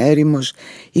 συνέρημος,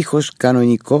 ήχος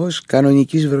κανονικός,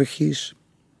 κανονικής βροχής.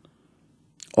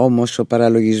 Όμως ο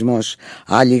παραλογισμός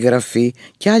άλλη γραφή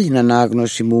και άλλη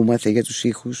ανάγνωση μου έμαθε για τους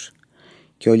ήχους.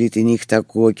 Και όλη τη νύχτα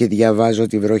ακούω και διαβάζω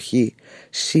τη βροχή.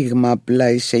 Σίγμα απλά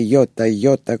είσαι γιώτα,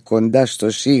 γιώτα κοντά στο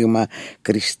σίγμα.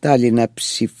 Κρυστάλλινα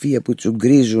ψηφία που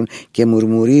τσουγκρίζουν και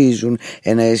μουρμουρίζουν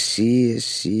ένα εσύ,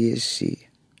 εσύ, εσύ.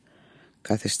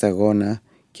 Κάθε σταγόνα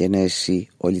και ένα εσύ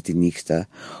όλη τη νύχτα.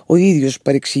 Ο ίδιος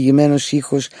παρεξηγημένος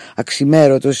ήχος,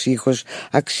 αξιμέρωτος ήχος,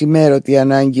 αξιμέρωτη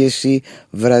ανάγκη εσύ.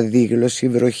 Βραδίγλωση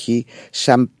βροχή,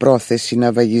 σαν πρόθεση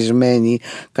ναυαγισμένη,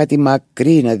 κάτι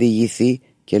μακρύ να διηγηθεί.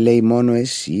 Και λέει μόνο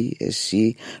εσύ,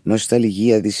 εσύ,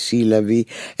 νοσταλγία δυσύλλαβη,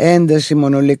 ένταση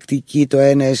μονολεκτική, το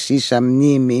ένα εσύ σαν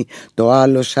μνήμη, το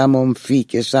άλλο σαν μομφή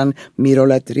και σαν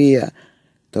μυρολατρεία.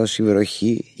 Τόση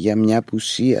βροχή για μια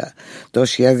απουσία,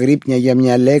 τόση αγρύπνια για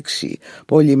μια λέξη.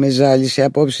 Πολύ με ζάλισε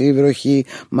απόψε η βροχή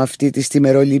με αυτή τη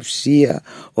στιμεροληψία.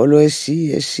 Όλο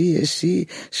εσύ, εσύ, εσύ,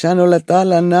 σαν όλα τα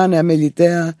άλλα να είναι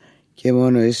αμεληταία και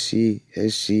μόνο εσύ,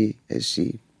 εσύ,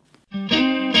 εσύ.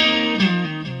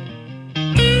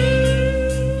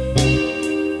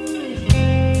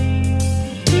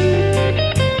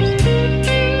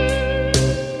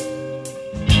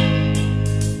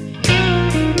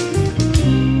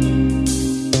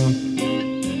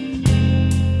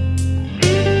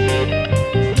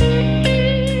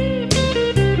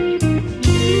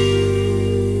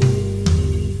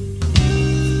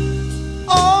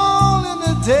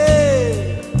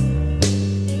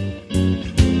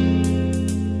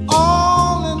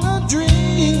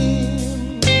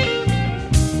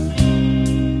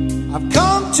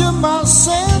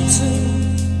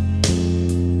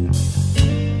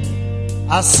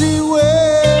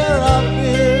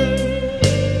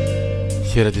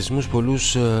 Χαιρετισμούς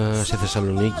πολλούς στη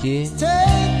Θεσσαλονίκη,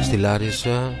 στη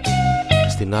Λάρισα,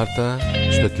 στην Άρτα,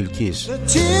 στο Κιλκής,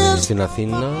 στην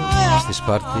Αθήνα, στη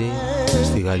Σπάρτη,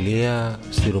 στη Γαλλία,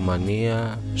 στη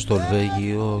Ρουμανία, στο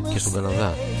Νορβέγιο και στον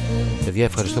Καναδά. Παιδιά,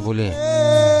 ευχαριστώ πολύ.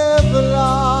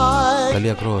 Καλή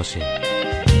ακρόαση.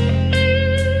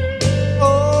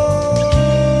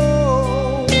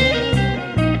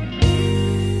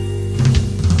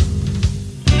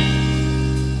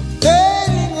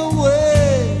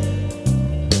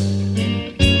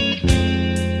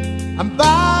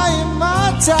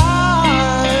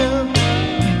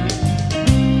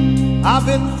 I've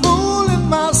been fooling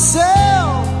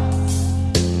myself.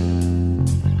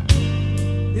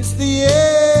 It's the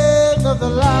end of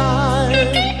the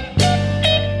line.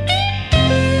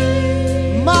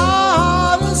 My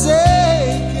heart is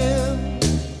aching,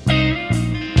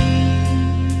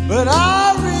 but I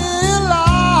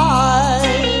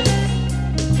realize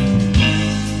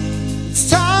it's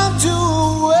time to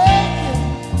awaken.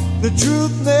 The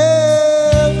truth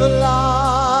never lies.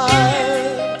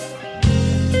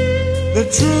 The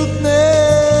truth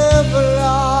never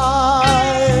lies.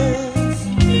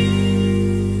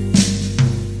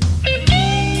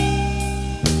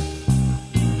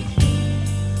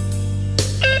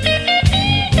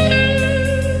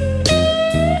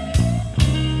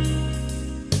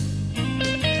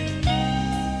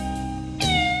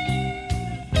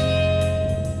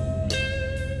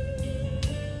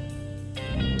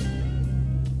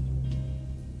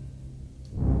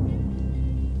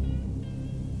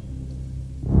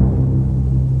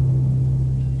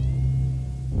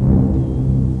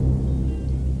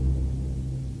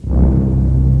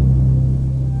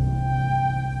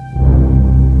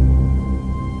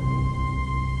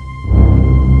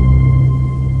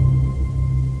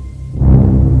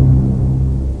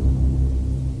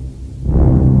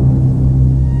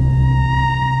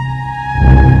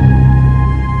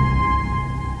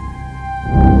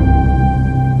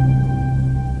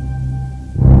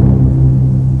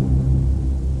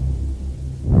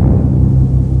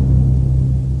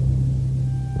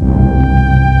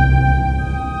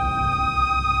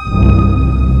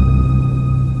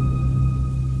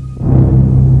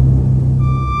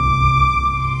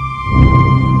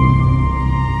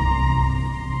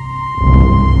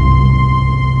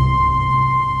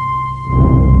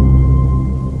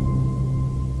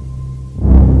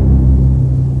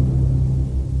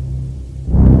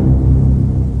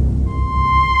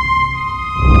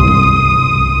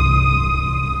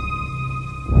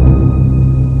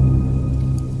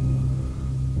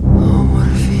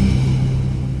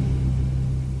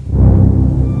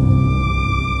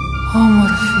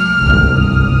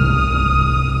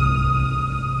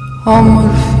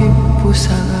 Όμορφη που σ'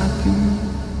 αγάπη μου,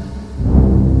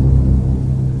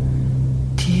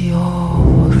 τι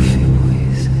όμορφη που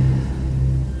είσαι,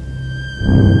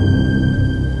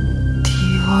 τι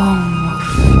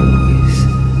όμορφη που είσαι,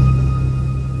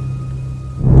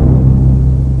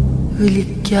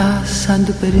 γλυκιά σαν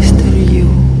του περιστεριού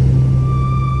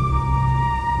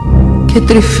και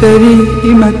τρυφερή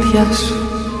η ματιά σου.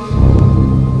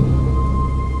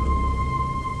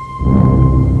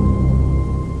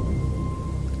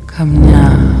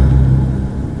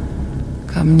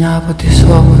 Καμιά από τις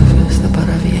όμορφες θα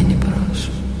παραβγαίνει προς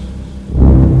σου.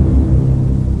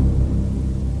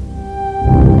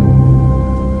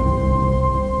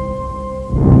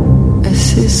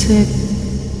 Εσύ σε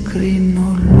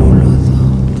κρινολούλουδο,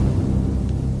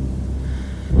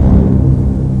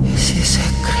 εσύ σε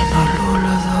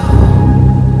κρινολούλουδο,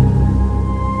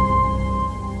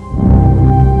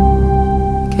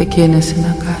 και εκείνες είναι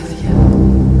αγκάδια.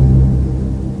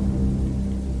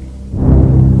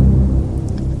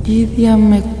 Ίδια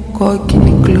με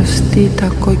κόκκινη κλωστή τα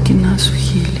κόκκινά σου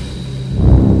χείλη.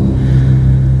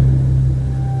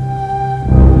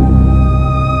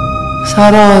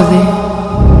 Σαν ρόδι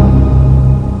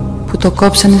που το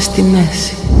κόψανε στη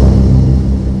μέση,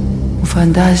 μου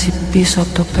φαντάζει πίσω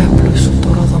από το πέπλο σου το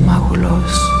ροδομάγουλό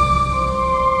σου.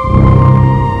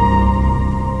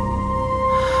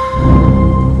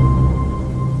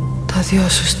 Τα δυο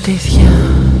σου στήθια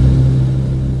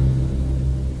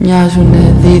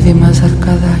μοιάζουνε δίδυμα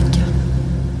ζαρκαδάκια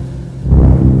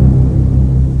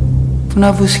που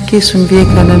να βουσκίσουν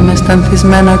βγήκανε μες στα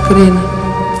ανθισμένα κρίνα.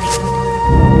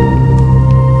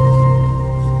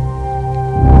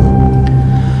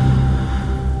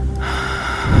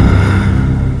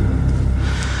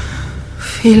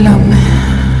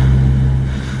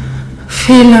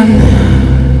 Φύλαμε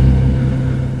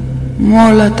με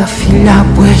όλα τα φιλιά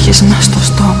που έχεις μες στο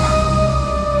στόμα.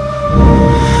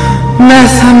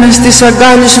 Μέθαμε στις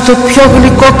αγκάλες σου το πιο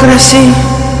γλυκό κρασί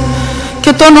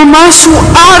και το όνομά σου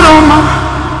άρωμα.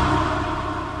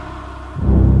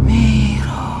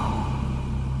 Μύρο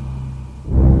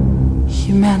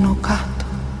χυμένο κάτω,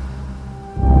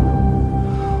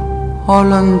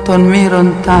 όλων των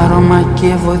μύρων τ' άρωμα και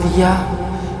η ευωδιά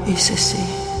είσαι εσύ.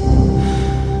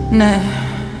 Ναι,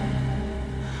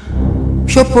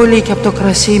 πιο πολύ και από το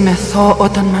κρασί μεθώ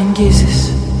όταν μ'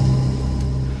 αγγίζεις.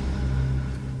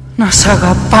 Να σ'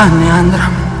 αγαπάνε,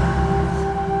 άντρα μου.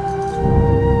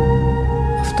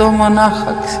 Αυτό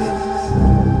μονάχα αξίζεις.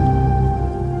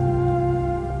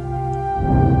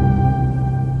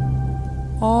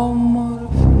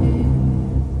 Όμορφη,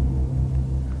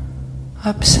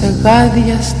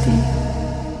 αψεγάδιαστη,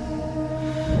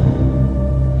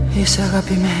 είσαι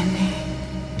αγαπημένη.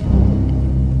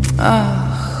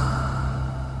 Αχ,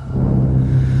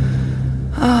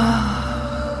 αχ,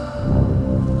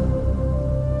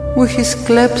 μου έχεις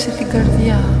κλέψει την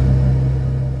καρδιά,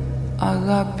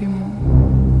 αγάπη μου,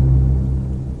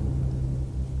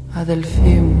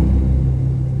 αδελφή μου.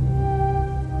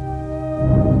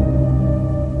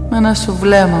 Με ένα σου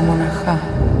βλέμμα μοναχά.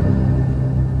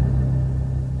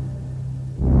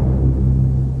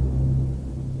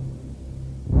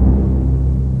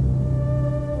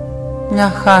 Μια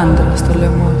χάντρα στο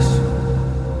λαιμό σου.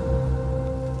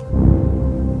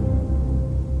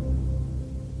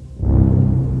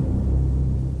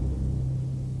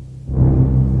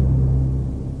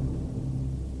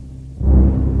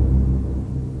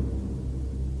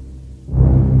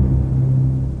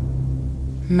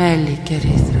 Μέλι και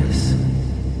ρήθρες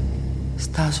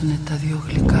στάζουνε τα δυο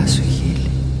γλυκά σου χείλη.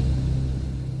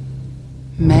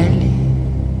 Μέλι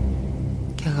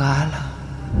και γάλα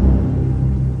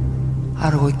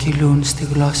αργοκυλούν στη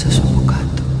γλώσσα σου από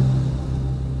κάτω.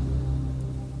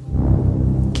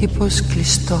 Κήπος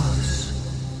κλειστός,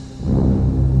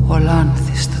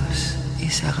 ολάνθιστος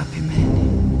είσαι αγαπημένη.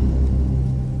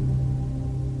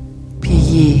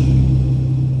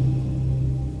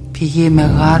 Πηγή με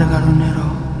γάργαρο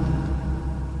νερό,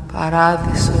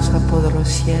 παράδεισος από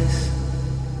δροσιές,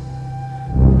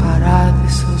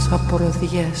 παράδεισος από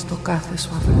ροδιές το κάθε σου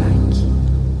αυλάκι.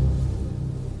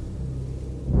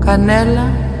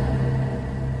 Κανέλα,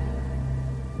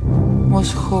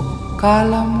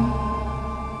 μοσχοκάλαμο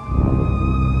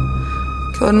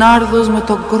και ο νάρδος με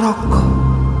τον κρόκο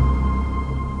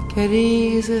και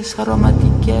ρίζες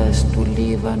αρωματικές του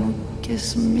Λίβανου και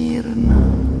Σμύρνα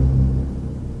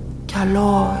κι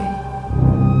αλόι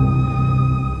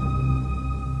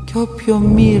κι όποιο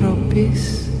μύρο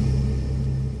πεις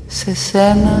σε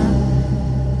σένα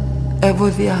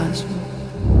ευωδιάζουν.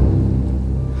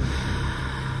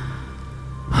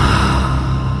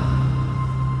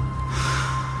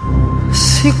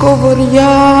 Σήκω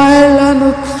βοριά, έλα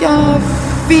νοτιά,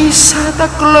 φύσα τα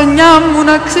κλονιά μου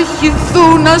να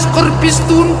ξεχυθούν, να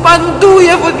σκορπιστούν παντού οι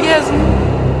ευωδιές μου.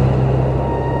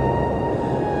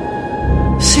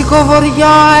 Σήκω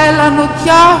βοριά, έλα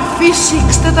νοτιά,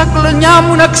 φύσηξτε τα κλονιά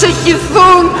μου να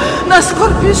ξεχυθούν, να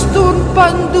σκορπιστούν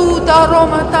παντού τα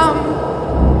αρώματά μου.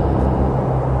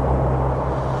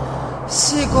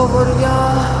 Σήκω βοριά,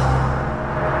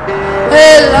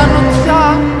 έλα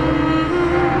νοτιά,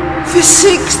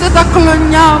 φυσήξτε τα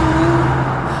κλονιά μου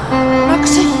να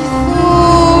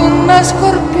ξεχυθούν, να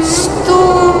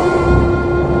σκορπιστούν.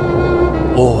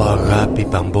 Ω αγάπη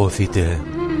παμπόθητε,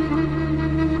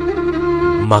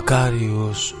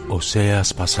 μακάριος ο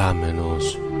σέας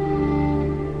πασάμενος,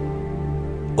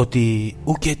 ότι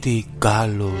ουκέτι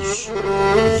κάλος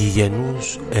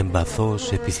γηγενούς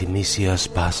εμπαθώς επιθυμήσιας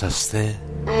πάσαστε.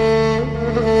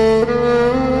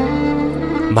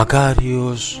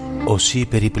 Μακάριος οσί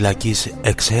περιπλακής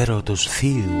εξαίρωτος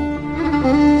θείου,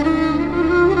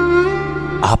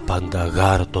 άπαντα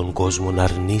γάρ τον κόσμον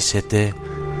αρνήσετε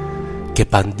και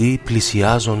παντί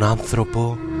πλησιάζον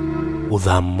άνθρωπο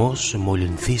ουδαμός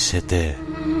μολυνθήσετε.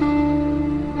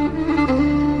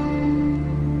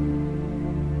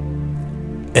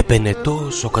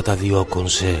 Επενετός ο καταδιώκον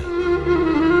σε,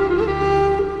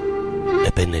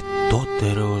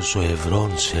 επενετότερος ο ευρών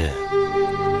σε.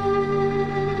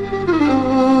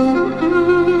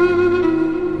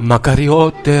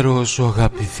 Μακαριότερος ο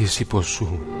αγαπηθής υπό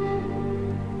σου,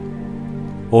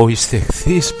 ο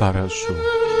ειστεχθής παρά σου,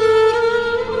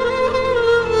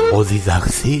 ο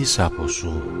διδαχθής από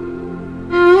σου,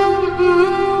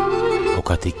 ο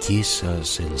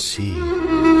κατοικήσας εν σύ,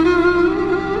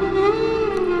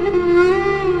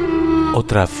 ο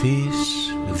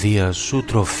τραφής δια σου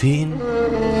τροφήν,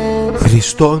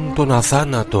 Χριστόν των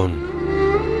αθάνατων,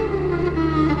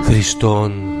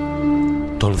 Χριστόν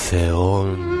των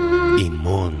Θεών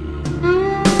ημών.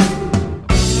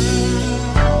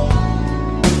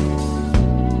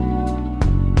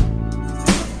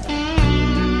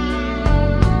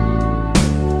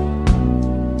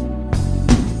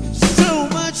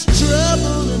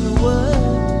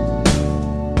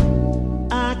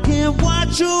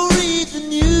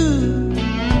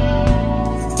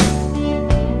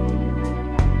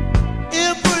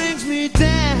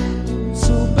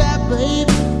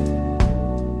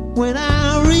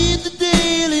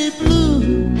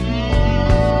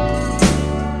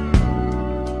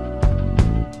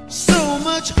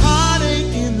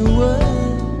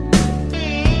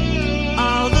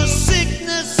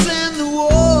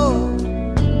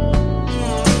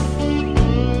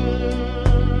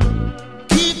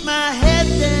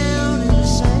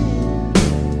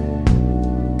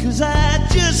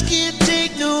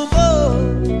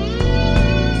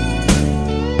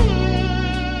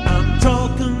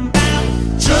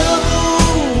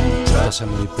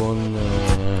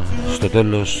 Στο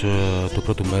τέλος του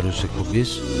πρώτου μέρους της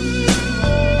εκπομπής.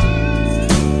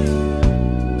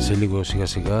 Σε λίγο σιγά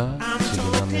σιγά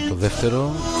ξεκινάμε το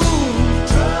δεύτερο.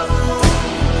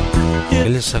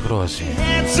 Έλεσης ακρόαση.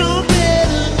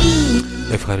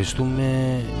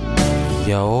 Ευχαριστούμε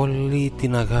για όλη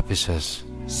την αγάπη σας,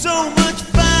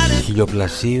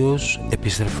 χιλιοπλασίως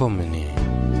επιστρεφόμενοι.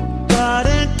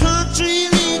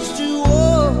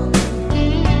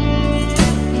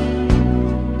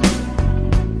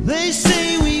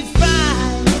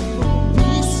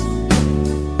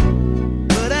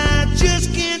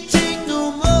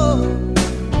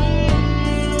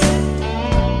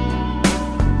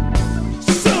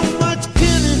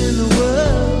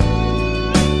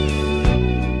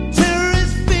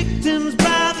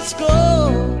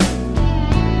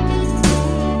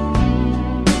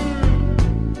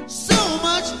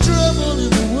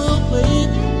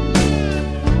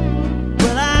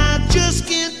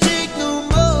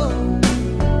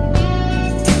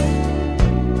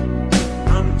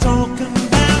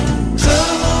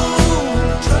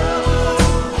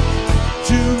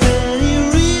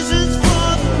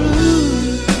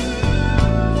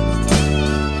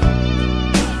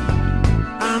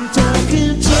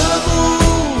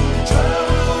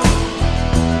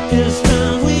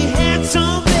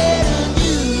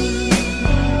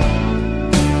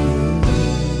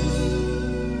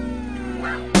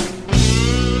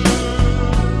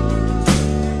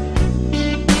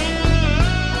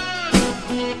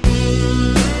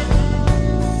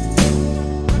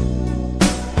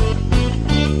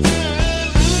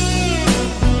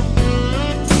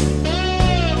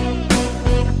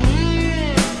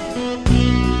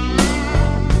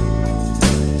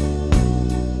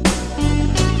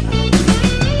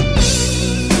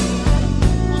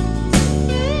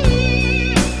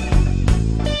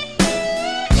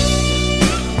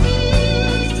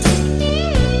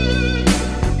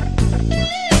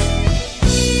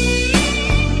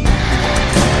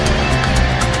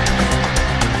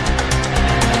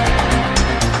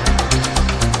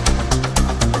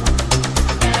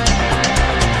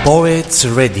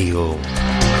 Poets Radio,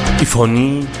 η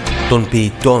φωνή των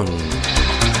ποιητών.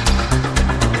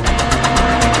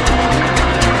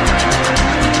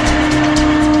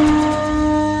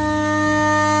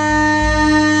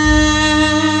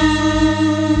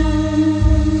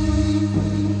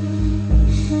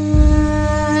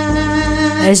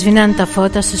 Έσβηναν τα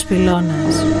φώτα στους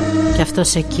πυλώνες κι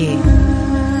αυτός εκεί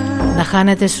να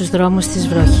χάνεται στους δρόμους της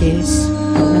βροχής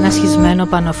με ένα σχισμένο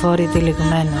πανοφόρι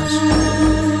τυλιγμένος,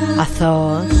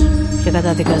 αθώος και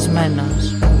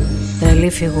καταδικασμένος, τρελή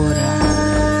φιγούρα,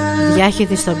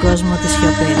 διάχυτη στον κόσμο της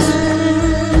σιωπής.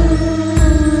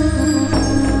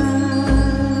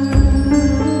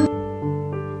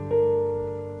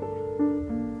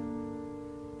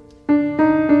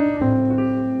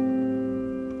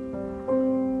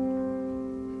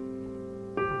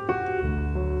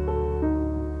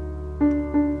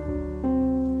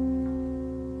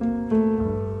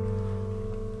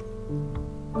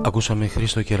 Ακούσαμε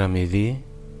Χρήστο Κεραμιδή,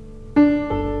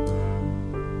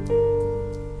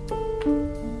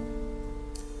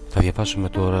 θα διαβάσουμε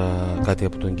τώρα κάτι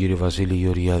από τον κύριο Βασίλη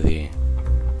Γεωργιάδη.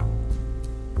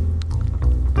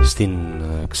 Στην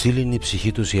ξύλινη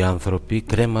ψυχή τους οι άνθρωποι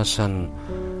κρέμασαν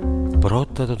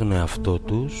πρώτα τον εαυτό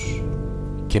τους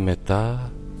και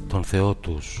μετά τον Θεό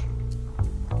τους.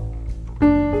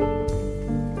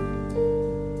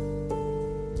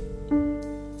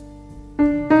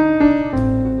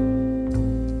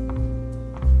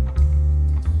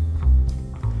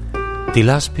 Τη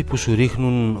λάσπη που σου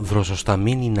ρίχνουν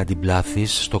δροσοσταμίνι να την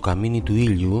πλάθεις στο καμίνι του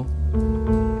ήλιου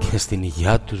και στην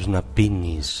υγειά τους να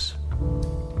πίνεις.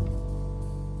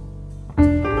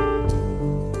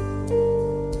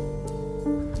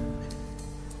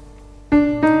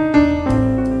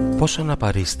 Πώς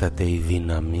αναπαρίσταται η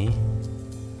δύναμη,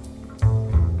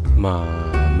 μα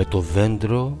με το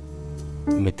δέντρο,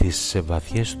 με τις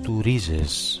βαθιές του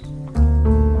ρίζες.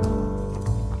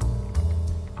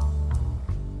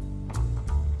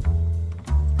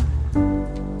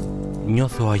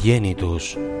 Νιώθω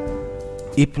αγέννητος,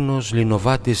 ύπνος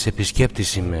λινοβάτης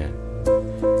επισκέπτης είμαι,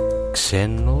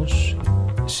 ξένος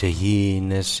σε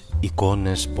γήινες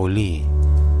εικόνες πολύ.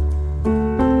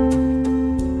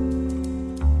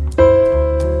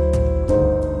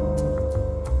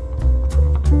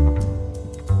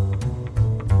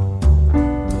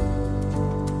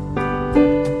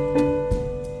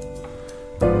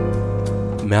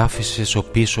 Με άφησες ο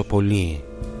πίσω πολύ,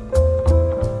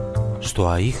 στο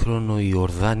αήχρονο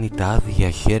Ιορδάνη τα άδεια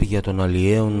χέρια των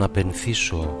αλλιέων να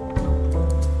πενθήσω,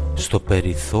 στο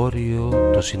περιθώριο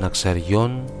των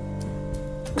συναξαριών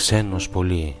ξένος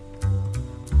πολύ.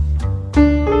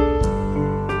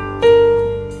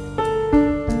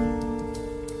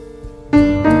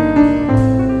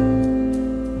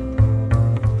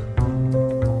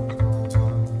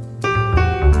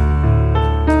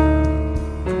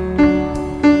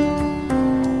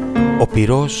 Ο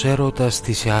πυρός έρωτας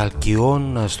της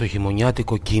Αλκιώνα στο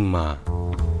χειμωνιάτικο κύμα,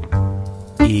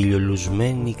 η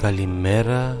ηλιολουσμένη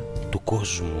καλημέρα του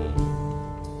κόσμου.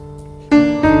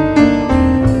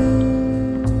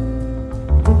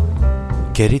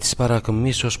 Καιροί της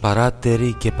παρακμής ως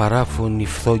παράτεροι και παράφωνοι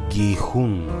φθόγγοι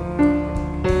ηχούν.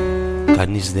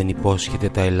 Κανείς δεν υπόσχεται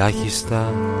τα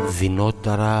ελάχιστα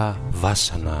δεινότερα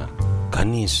βάσανα,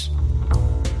 κανείς.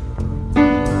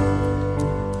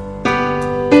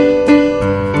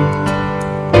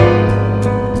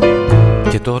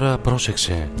 Και τώρα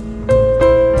πρόσεξε,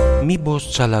 μήπως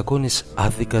τσαλακώνεις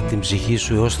άδικα την ψυχή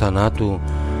σου έως θανάτου,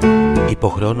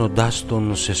 υποχρεώνοντάς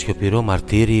τον σε σιωπηρό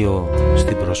μαρτύριο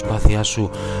στην προσπάθειά σου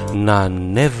να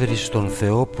ανέβρεις τον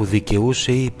Θεό που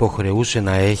δικαιούσε ή υποχρεούσε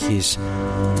να έχεις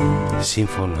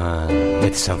σύμφωνα με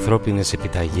τις ανθρώπινες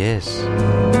επιταγές.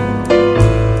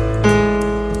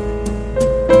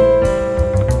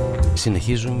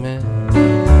 Συνεχίζουμε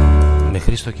με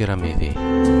Χρήστο Κεραμίδη.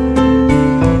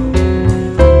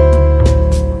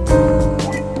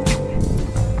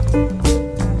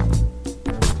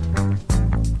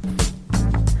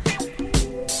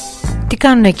 Τι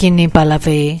κάνουν εκείνοι οι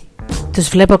παλαβοί? Τους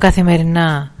βλέπω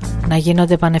καθημερινά να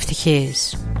γίνονται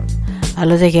πανευτυχείς.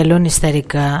 Άλλοτε γελούν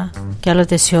ιστερικά και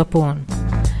άλλοτε σιωπούν.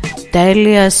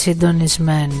 Τέλεια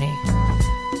συντονισμένοι.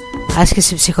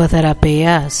 Άσκηση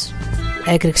ψυχοθεραπείας,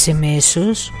 έκρηξη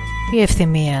μίσους ή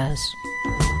ευθυμίας.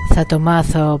 Θα το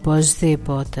μάθω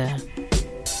οπωσδήποτε.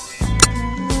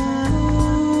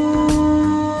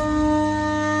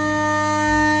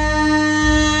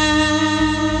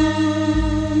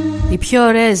 Οι πιο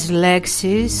ωραίες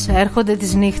λέξεις έρχονται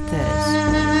τις νύχτες,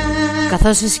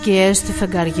 καθώς οι σκιές του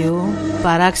φεγγαριού,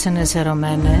 παράξενες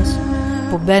ερωμένες,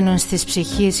 που μπαίνουν στις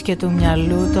ψυχής και του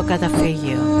μυαλού το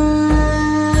καταφύγιο.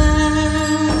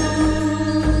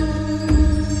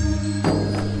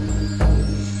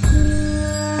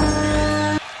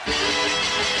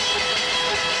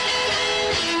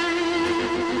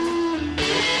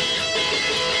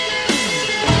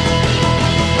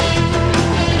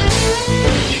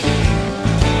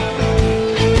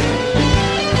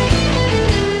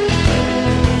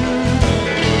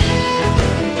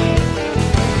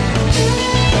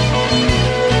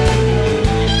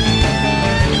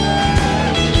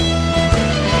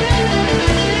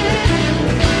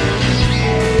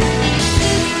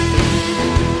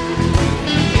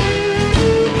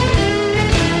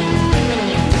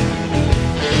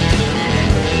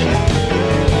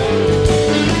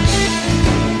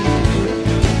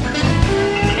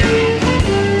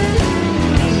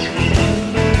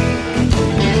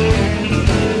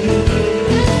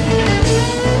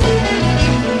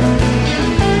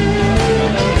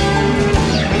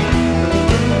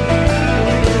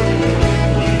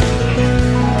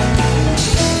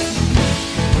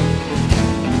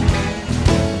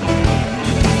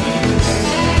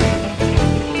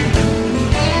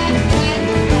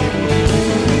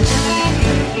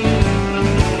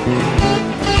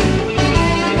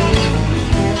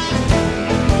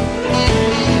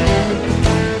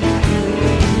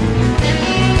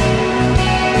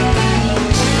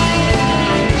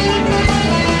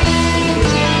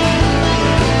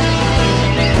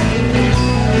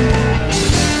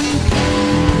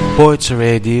 Poets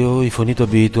Radio, η φωνή των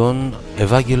ποιητών,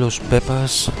 Ευάγγελος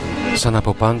Πέπας, σαν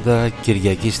από πάντα,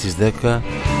 Κυριακή στις 10.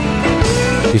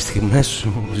 Τις στιγμές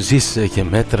σου ζήσε και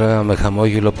μέτρα, με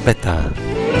χαμόγελο πέτα.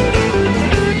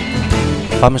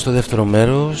 Πάμε στο δεύτερο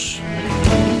μέρος.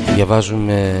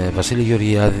 Διαβάζουμε Βασίλη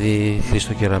Γεωργιάδη,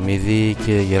 Χρήστο Κεραμίδη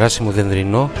και Γεράσιμο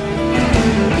Δενδρινό.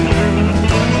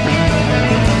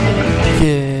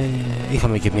 Και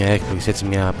είχαμε και μια έκπληξη, έτσι,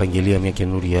 μια απαγγελία, μια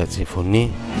καινούρια, έτσι,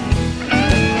 φωνή.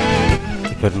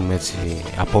 Και παίρνουμε, έτσι,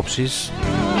 απόψεις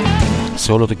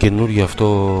σε όλο το καινούριο αυτό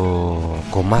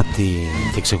κομμάτι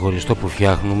και ξεχωριστό που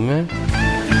φτιάχνουμε.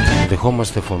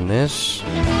 Δεχόμαστε φωνές,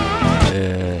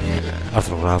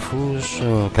 αρθρογράφους,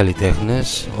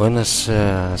 καλλιτέχνες. Ο ένας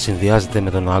συνδυάζεται με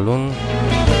τον άλλον.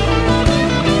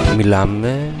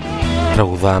 Μιλάμε,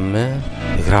 τραγουδάμε,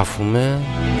 γράφουμε,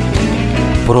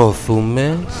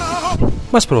 προωθούμε,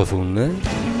 μας προωθούν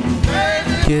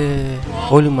και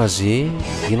όλοι μαζί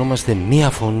γινόμαστε μία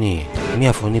φωνή.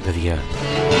 Μία φωνή, παιδιά.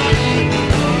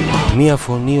 Μία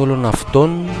φωνή όλων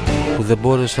αυτών που δεν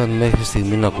μπόρεσαν μέχρι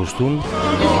στιγμή να ακουστούν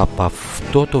από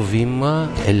αυτό το βήμα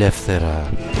ελεύθερα.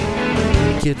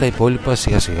 Και τα υπόλοιπα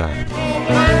σιγά σιγά.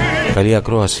 Καλή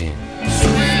ακρόαση.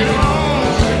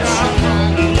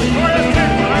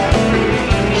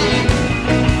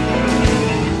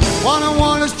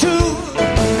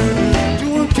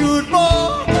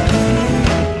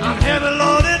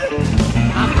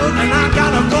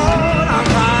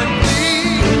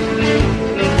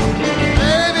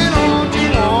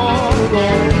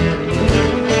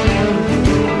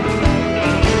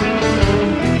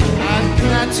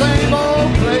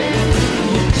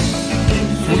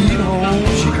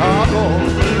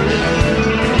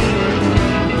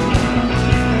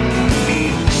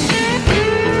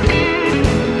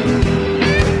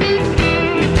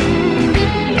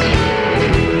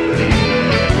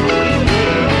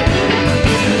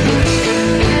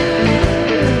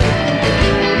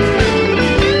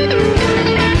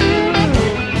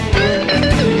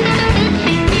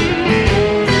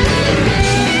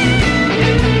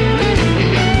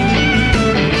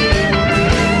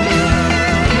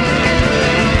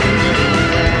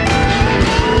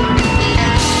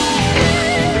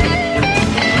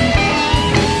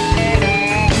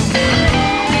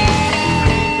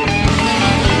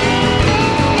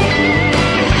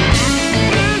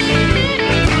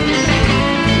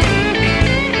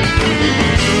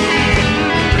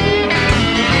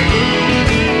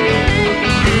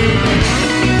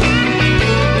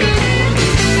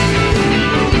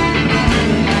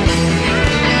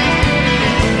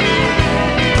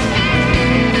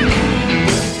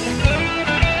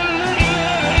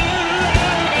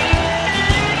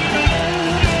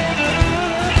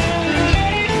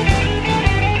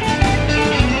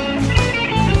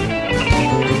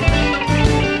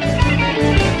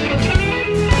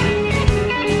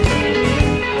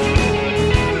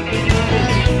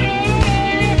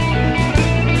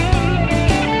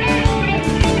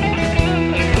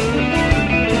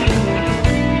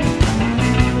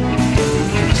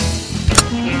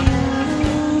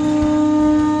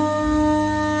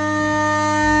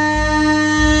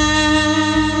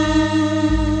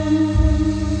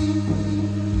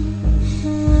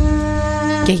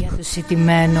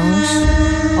 Συντημένους,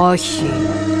 όχι,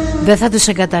 δεν θα τους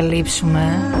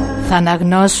εγκαταλείψουμε. Θα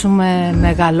αναγνώσουμε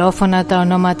μεγαλόφωνα τα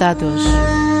ονόματά τους.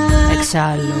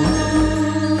 Εξάλλου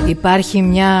υπάρχει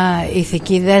μια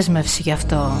ηθική δέσμευση γι'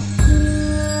 αυτό.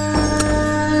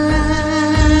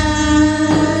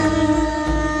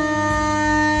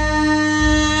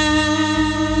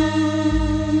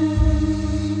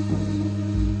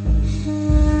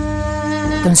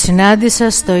 Τον συνάντησα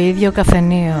στο ίδιο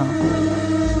καφενείο.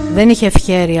 Δεν είχε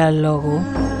ευχέρεια λόγου,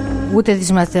 ούτε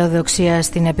της ματαιοδοξίας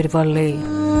στην επιβολή.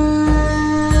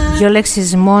 2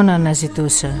 λέξεις μόνο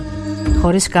αναζητούσε,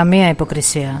 χωρίς καμία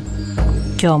υποκρισία.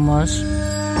 Κι όμως,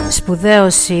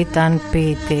 σπουδαίος ήταν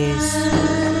ποιητής.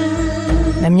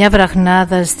 Με μια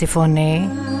βραχνάδα στη φωνή,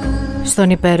 στον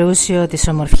υπερούσιο της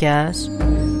ομορφιάς,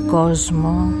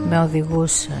 κόσμο με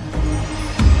οδηγούσε.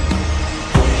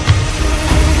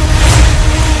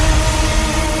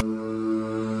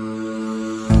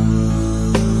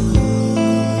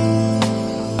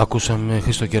 Ακούσαμε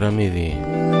Χρήστο Κεραμίδη.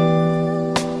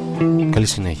 Καλή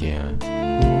συνέχεια.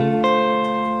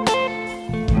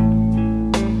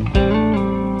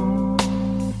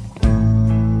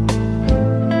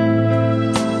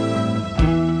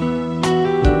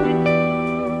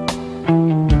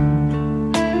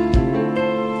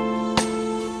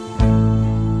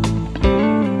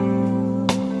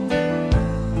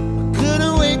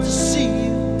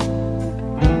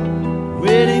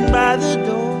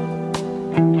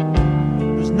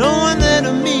 No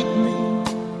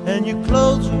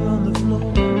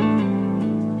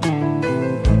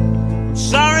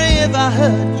if I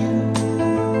hurt you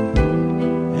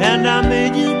and I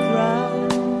made you cry.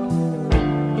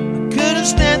 I couldn't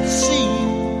stand to see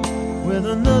you with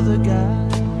another guy.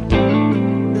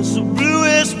 It's the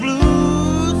bluest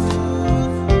blues,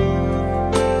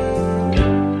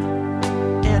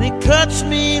 and it cuts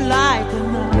me like a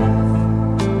knife.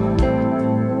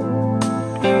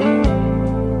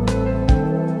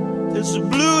 It's the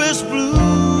bluest blues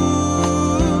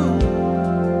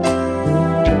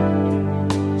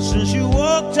since you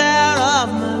walked out of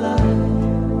my life.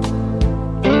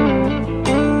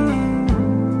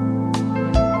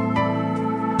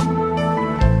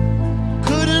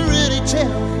 Couldn't really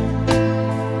tell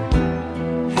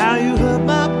how you hurt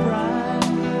my pride,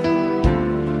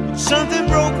 but something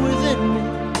broke within me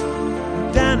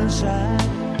down inside.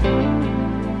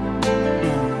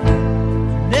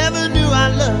 Never knew I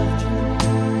loved you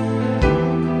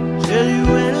till you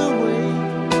went away.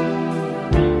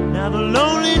 Now the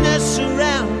loneliness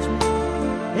surrounds me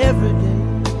every day.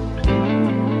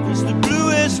 It's the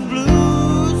bluest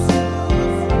blues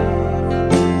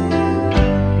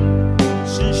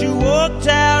since you walked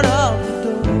out of the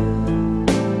door.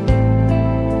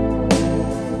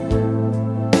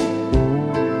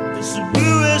 It's the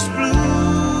bluest blues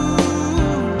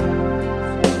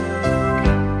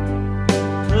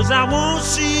 'cause I won't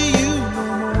see you no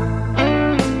more.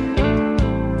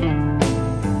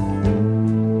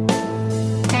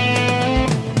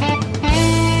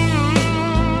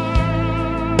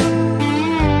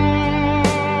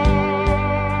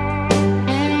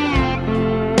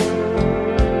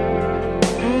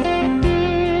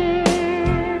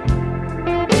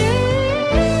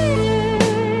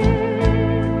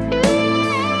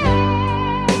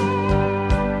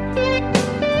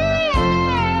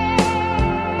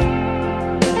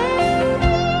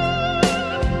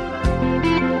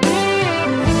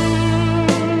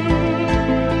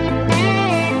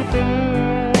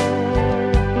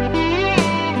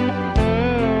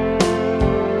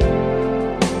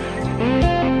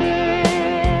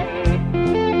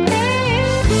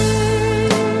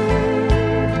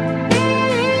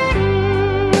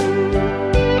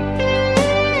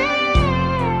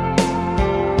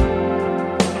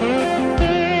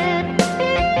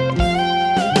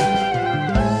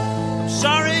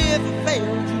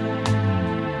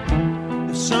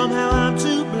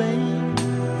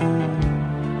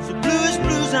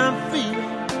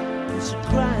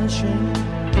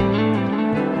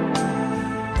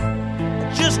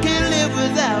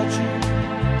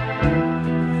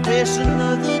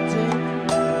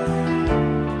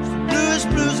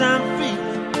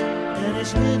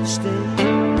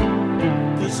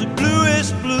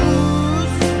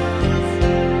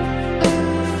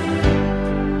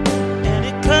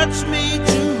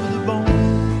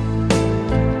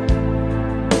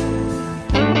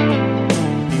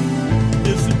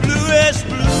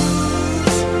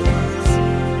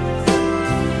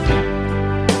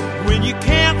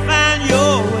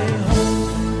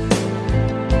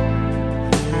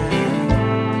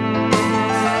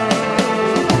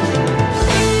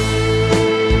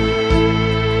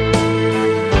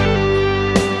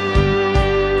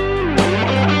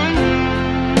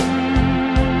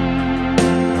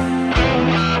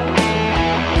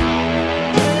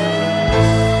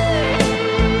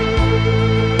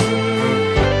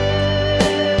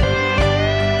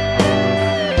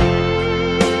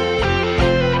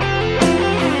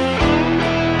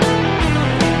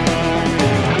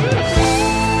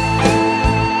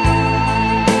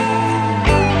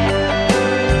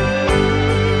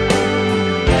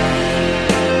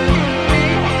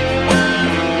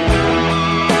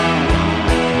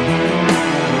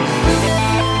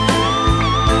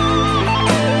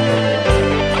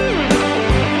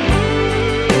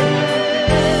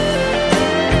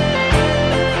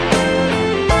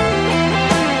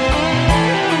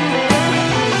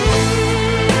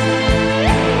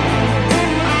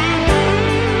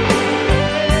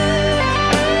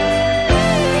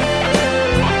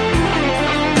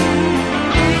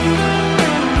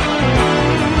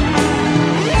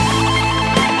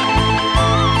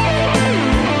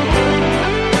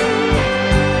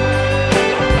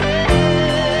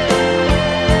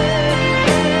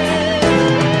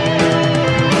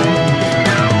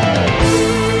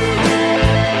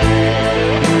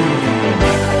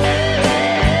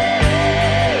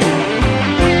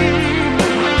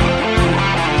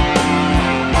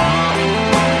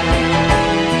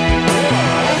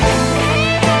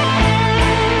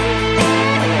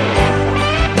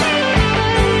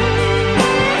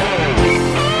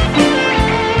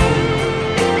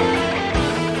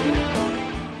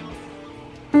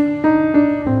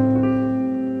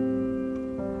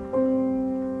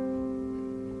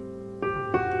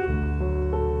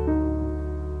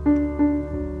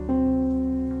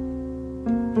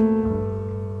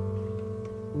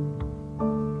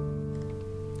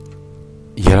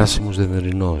 Γεράσιμος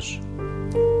Δεδερινός.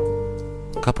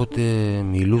 Κάποτε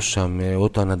μιλούσαμε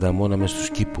όταν ανταμώναμε στους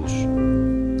κήπους.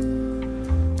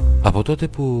 Από τότε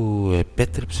που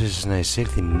επέτρεψες να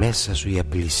εισέλθει μέσα σου η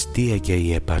απληστία και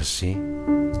η έπαρση,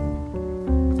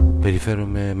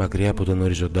 περιφέρομαι μακριά από τον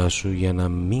οριζοντά σου για να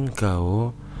μην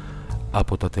καώ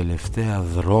από τα τελευταία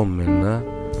δρόμενα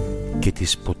και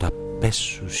τις ποταπές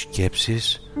σου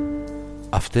σκέψεις,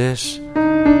 αυτές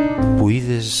που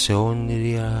είδες σε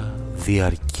όνειρια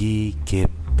διαρκή και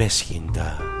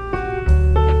πέσχυντα.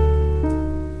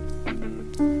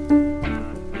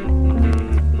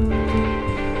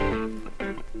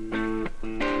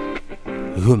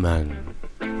 Woman,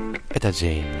 Etta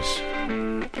James.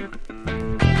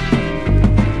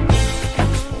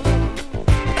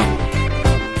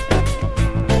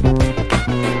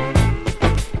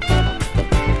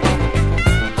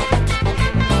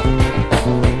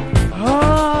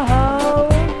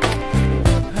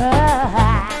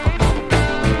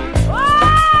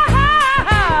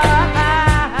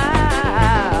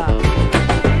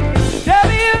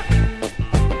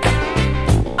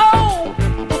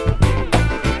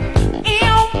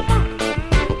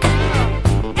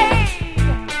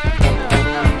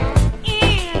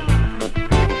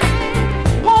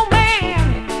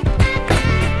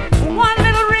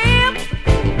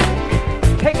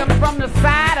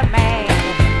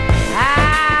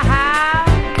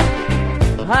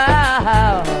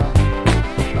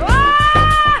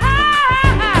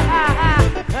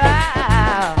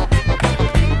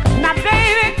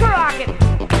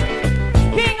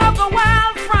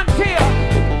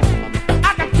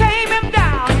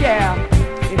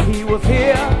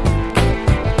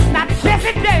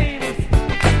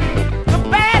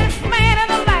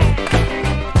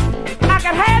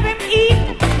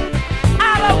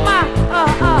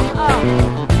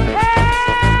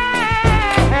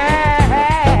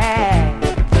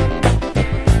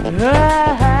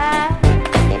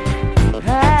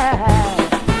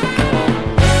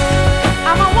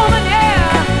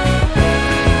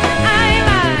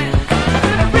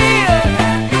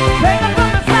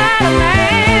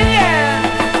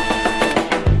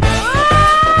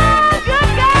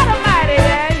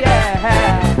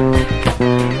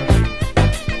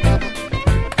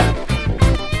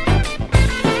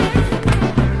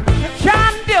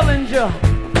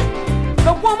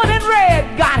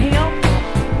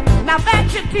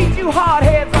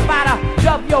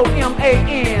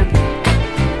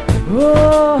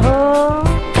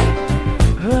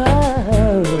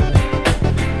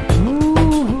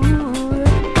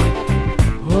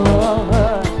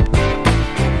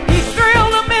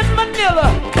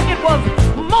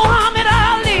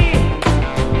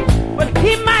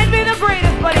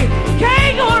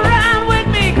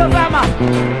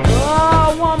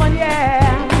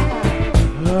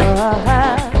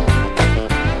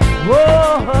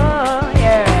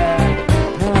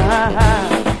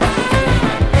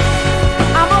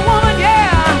 I'm a woman,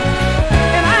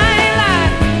 yeah, and I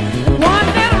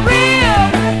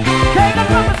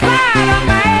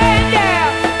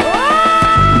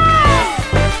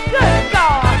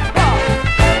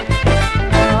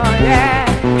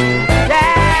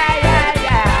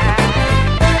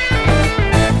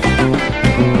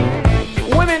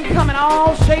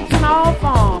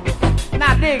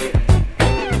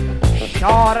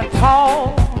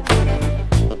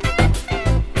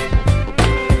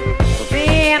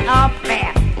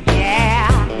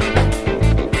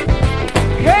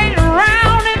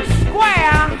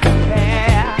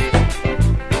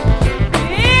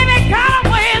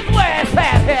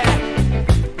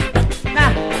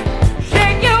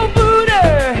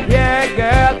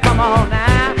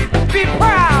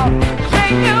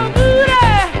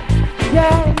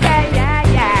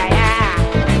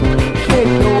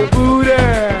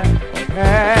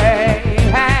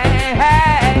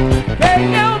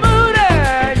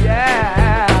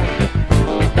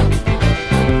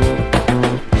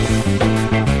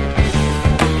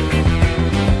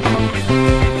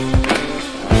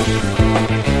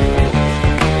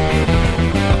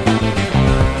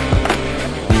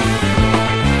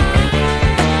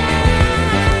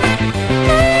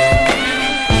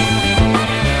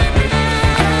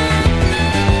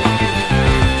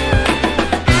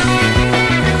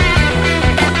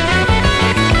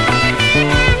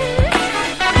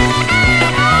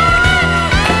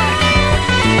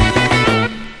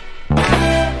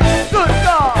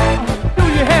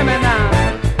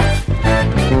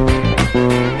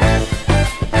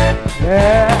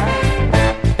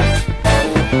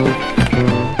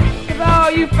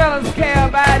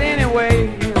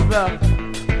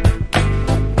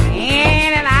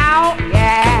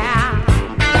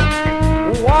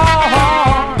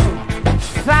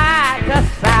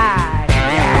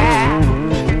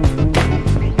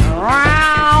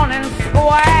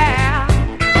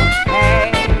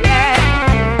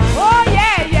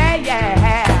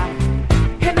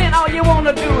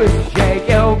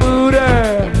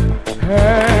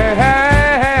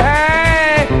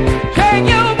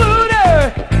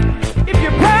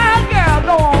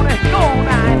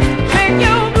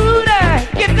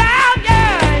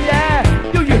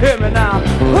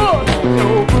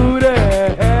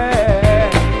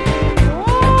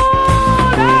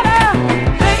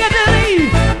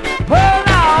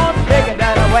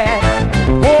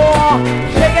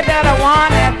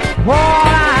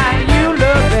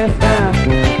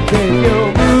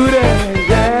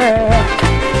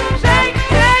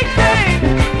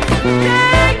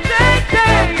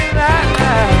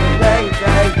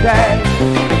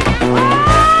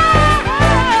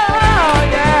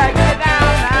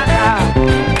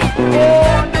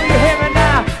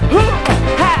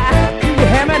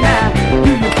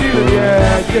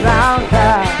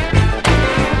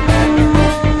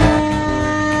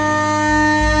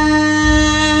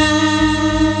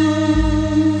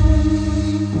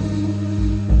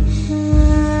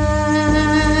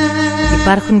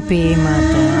Υπάρχουν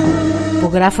ποίηματα που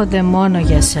γράφονται μόνο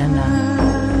για σένα.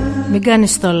 Μην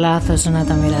κάνεις το λάθος να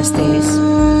τα μοιραστείς.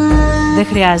 Δεν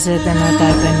χρειάζεται να τα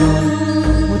επενούν,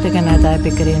 ούτε και να τα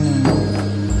επικρίνουν.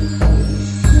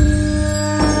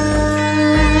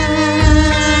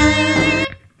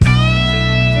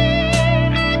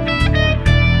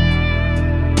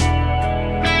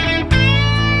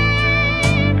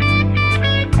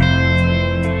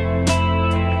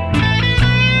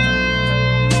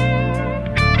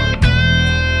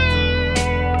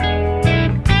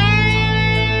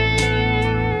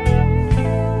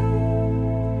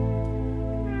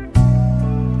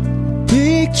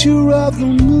 Picture of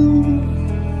the moon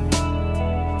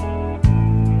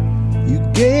you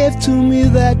gave to me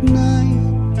that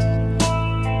night.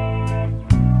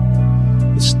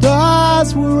 The stars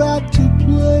were out to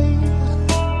play.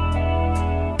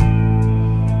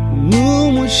 The moon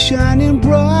was shining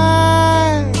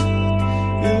bright.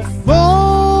 If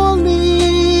only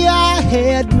I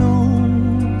had known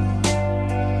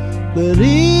that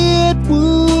it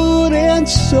would end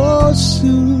so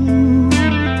soon.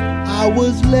 I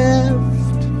was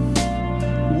left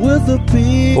with a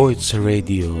Poets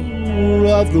Radio.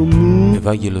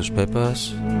 Ευάγγελος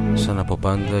Πέπας, σαν από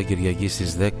πάντα, Κυριακή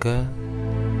στις 10.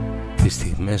 Τις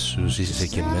στιγμές σου ζήσε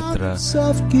και μέτρα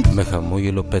με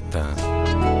χαμόγελο πέτα.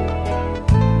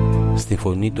 Στη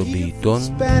φωνή των ποιητών,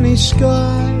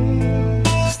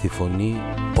 στη φωνή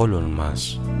όλων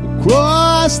μας.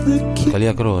 Καλή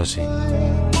ακρόαση.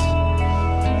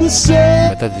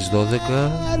 Μετά τις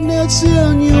 12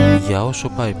 για όσο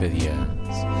πάει, παιδιά,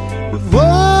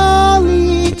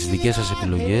 με τις δικές σας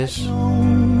επιλογές,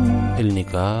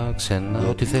 ελληνικά, ξένα,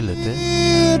 ό,τι θέλετε,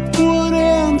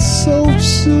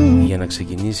 για να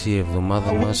ξεκινήσει η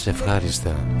εβδομάδα μας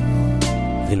ευχάριστα.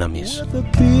 Δύναμης.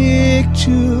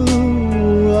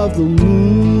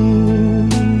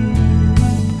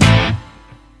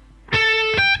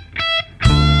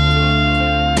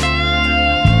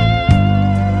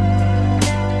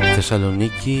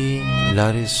 Θεσσαλονίκη,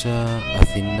 Λάρισα,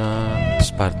 Αθήνα,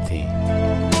 Σπάρτη,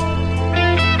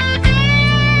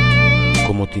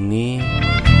 Κομοτηνή,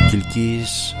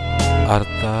 Κιλκής,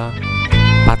 Άρτα,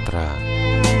 Πάτρα,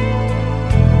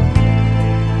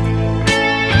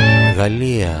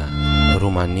 Γαλλία,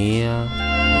 Ρουμανία,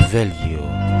 Βέλγιο,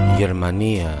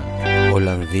 Γερμανία,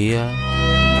 Ολλανδία,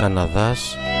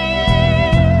 Καναδάς,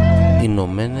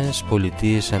 Ηνωμένες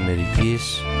Πολιτείες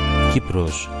Αμερικής,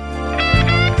 Κύπρος.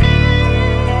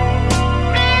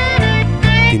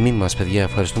 Τιμή μας, παιδιά,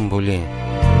 ευχαριστούμε πολύ.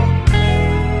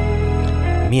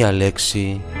 Μία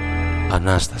λέξη,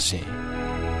 Ανάσταση.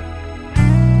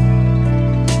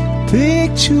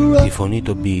 Η φωνή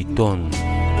των ποιητών,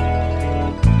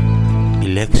 οι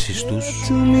λέξεις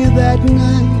τους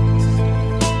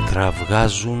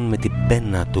κραυγάζουν με την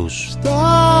πένα τους.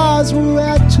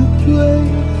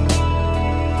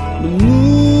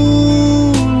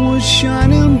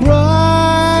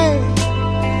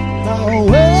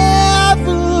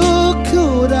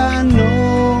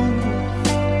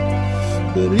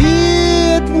 But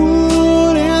it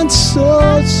would end so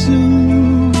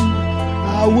soon.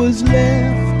 I was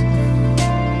left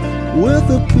with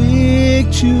a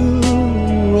picture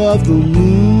of the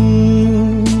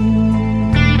moon.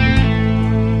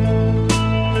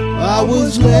 I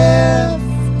was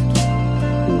left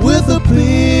with a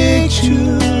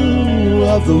picture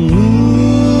of the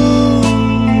moon.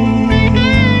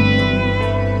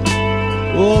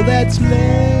 All that's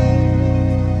left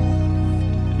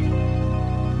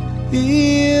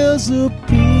is a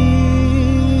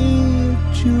picture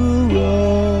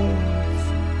of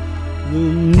the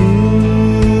moon.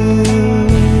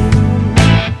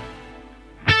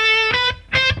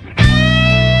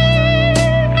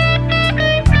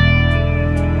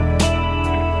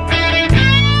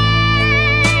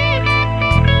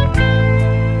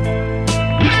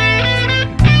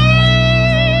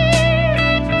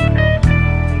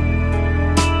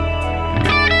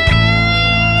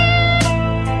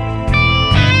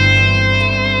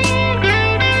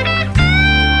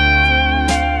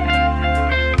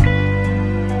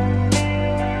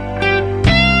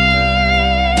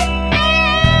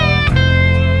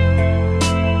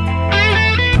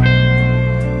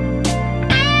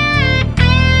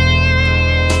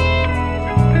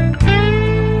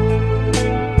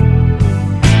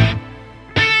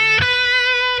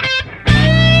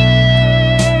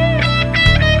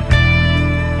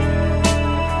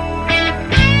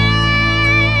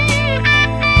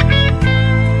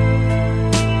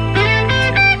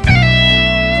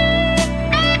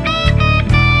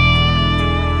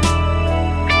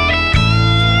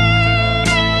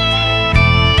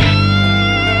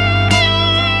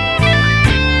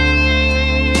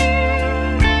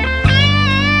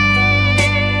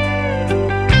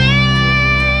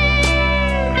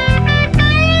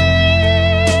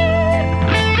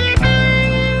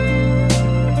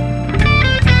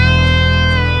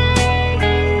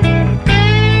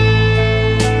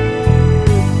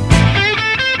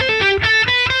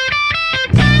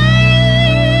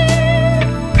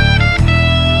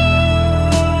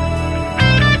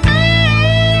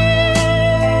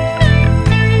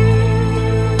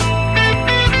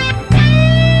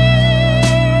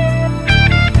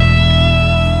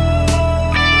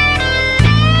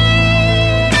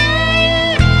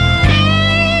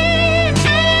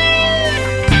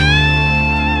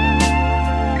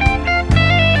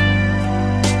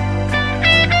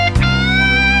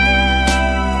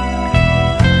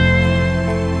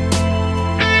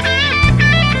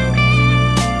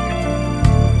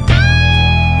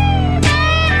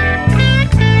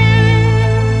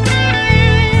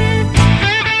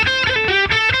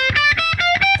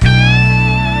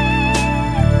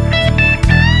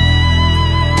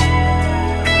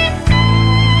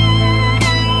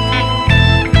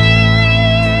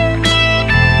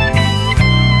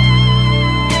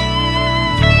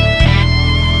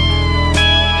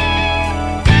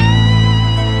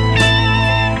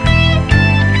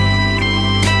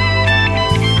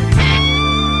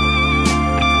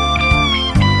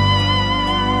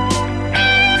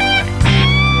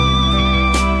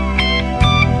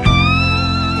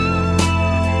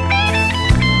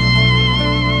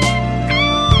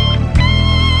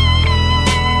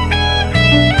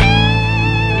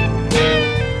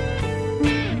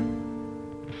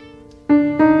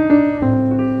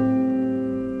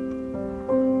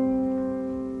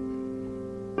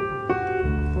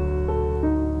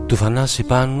 Θανάση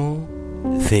Πάνου,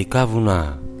 Θεϊκά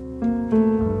βουνά.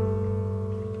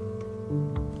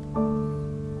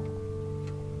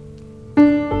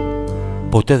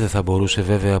 Ποτέ δεν θα μπορούσε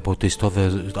βέβαια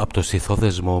από το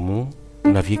στιθόδεσμό μου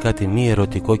να βγει κάτι μη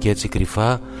ερωτικό και έτσι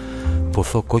κρυφά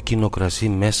ποθώ κόκκινο κρασί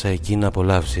μέσα εκεί να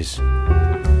απολαύσεις.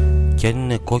 Κι αν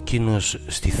είναι κόκκινος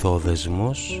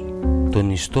στιθόδεσμος, τον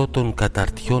ιστό των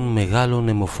καταρτιών μεγάλων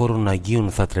αιμοφόρων αγγείων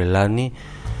θα τρελάνει,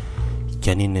 κι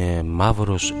αν είναι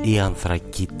μαύρος ή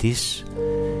ανθρακίτης,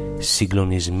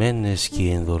 συγκλονισμένες και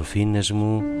οι ενδορφίνες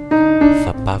μου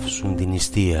θα παύσουν την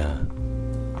νηστεία.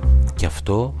 Κι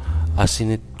αυτό ας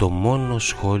είναι το μόνο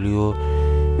σχόλιο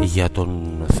για των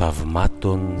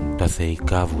θαυμάτων τα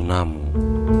θεϊκά βουνά μου.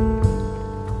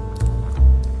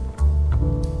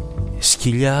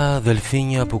 Σκυλιά,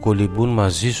 δελφίνια που κολυμπούν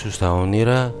μαζί σου στα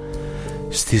όνειρα,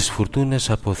 στις φουρτούνες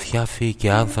από θιάφη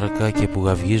και άνθρακα και που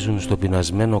γαυγίζουν στο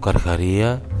πεινασμένο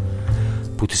Καρχαρία,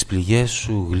 που τις πληγές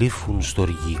σου γλύφουν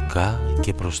στοργικά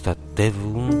και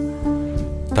προστατεύουν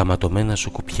τα ματωμένα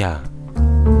σου κουπιά.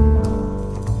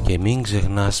 Και μην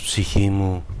ξεχνάς, ψυχή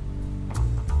μου,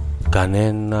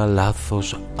 κανένα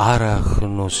λάθος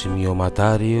άραχνο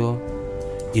σημειωματάριο,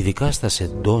 ειδικά στα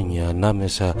σεντόνια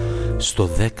ανάμεσα στο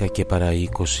 10 και παρά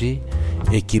 20,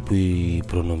 εκεί που οι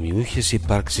προνομιούχες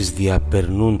υπάρξεις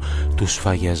διαπερνούν τους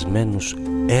φαγιασμένους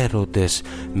έρωτες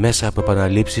μέσα από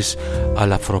επαναλήψεις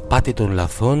αλαφροπάτητων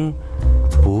λαθών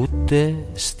που ούτε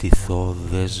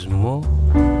στιθόδεσμο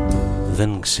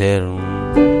δεν ξέρουν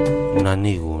να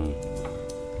ανοίγουν.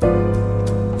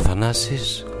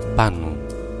 Θανάσης Πάνου.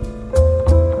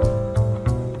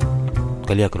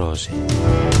 Καλή ακρόαση.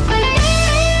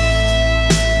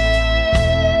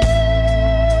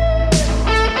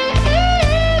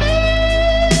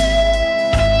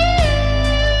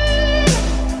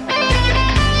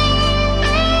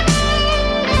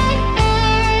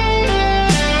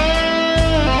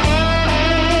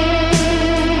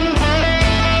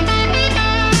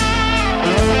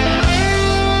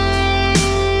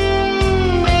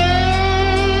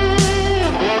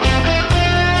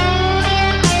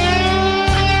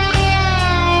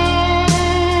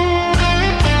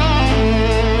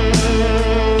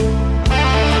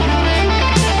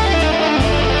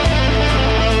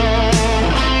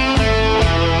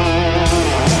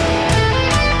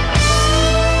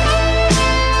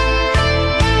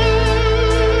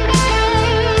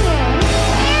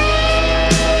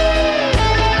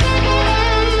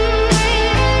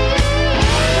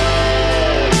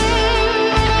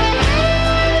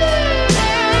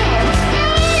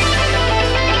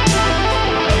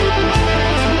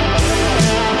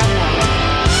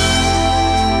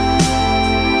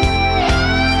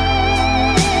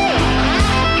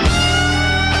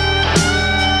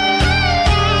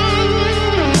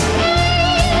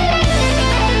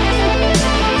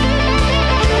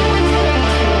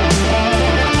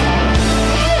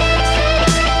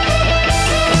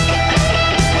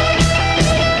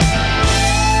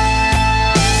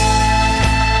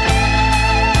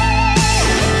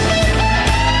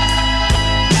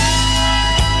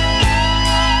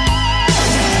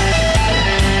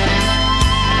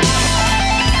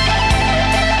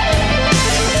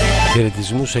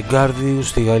 Χαιρετισμούς εγκάρδιους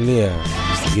στη Γαλλία,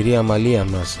 στην κυρία Αμαλία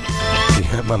μας.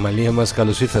 Κυρία Αμαλία μας,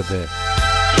 καλώς ήρθατε.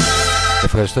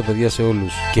 Ευχαριστώ παιδιά σε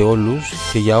όλους και όλους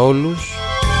και για όλους.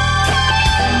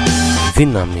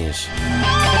 Δύναμης.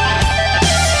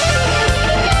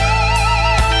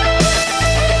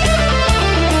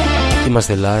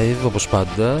 Είμαστε live όπως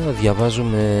πάντα.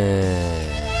 Διαβάζουμε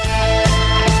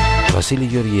Βασίλη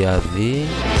Γεωργιάδη,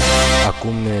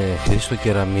 ακούμε Χρήστο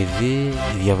Κεραμίδη,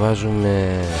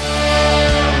 διαβάζουμε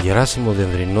Γεράσιμο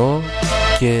Δενδρινό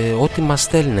και ό,τι μας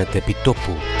στέλνετε επί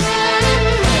τόπου.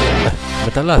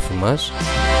 Με τα λάθη μας,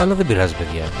 αλλά δεν πειράζει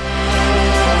παιδιά.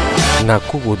 Να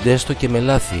ακούγονται έστω και με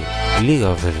λάθη.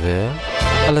 Λίγα βέβαια,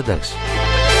 αλλά εντάξει.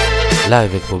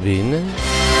 Live εκπομπή είναι.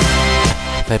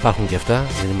 Θα υπάρχουν και αυτά,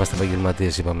 δεν είμαστε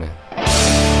επαγγελματίες είπαμε.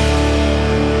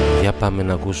 Για πάμε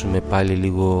να ακούσουμε πάλι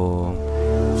λίγο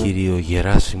κύριο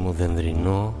Γεράσιμο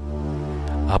Δενδρινό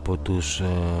από τους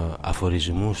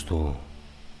αφορισμούς του.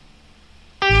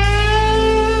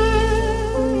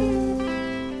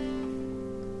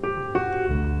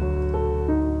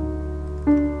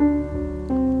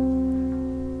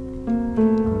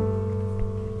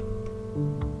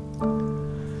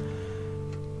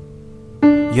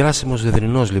 Γεράσιμος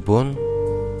Δενδρινός λοιπόν.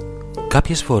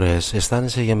 Κάποιες φορές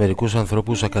αισθάνεσαι για μερικούς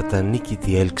ανθρώπους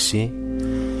ακατανίκητη έλξη,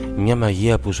 μια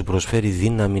μαγεία που σου προσφέρει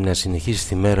δύναμη να συνεχίσεις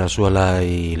τη μέρα σου, αλλά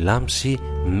η λάμψη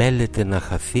μέλεται να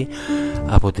χαθεί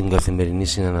από την καθημερινή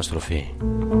συναναστροφή.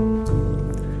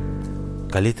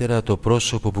 Καλύτερα το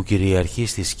πρόσωπο που κυριαρχεί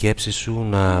στη σκέψη σου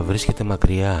να βρίσκεται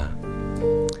μακριά.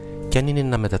 Κι αν είναι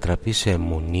να μετατραπεί σε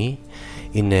αιμονή,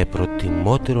 είναι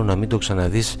προτιμότερο να μην το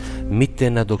ξαναδείς, μήτε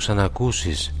να το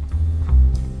ξανακούσεις.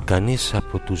 Κανείς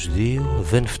από τους δύο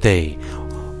δεν φταίει.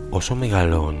 Όσο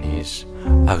μεγαλώνεις,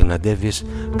 αγναντεύεις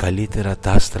καλύτερα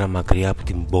τα άστρα μακριά από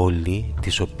την πόλη,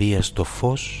 της οποίας το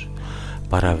φως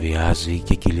παραβιάζει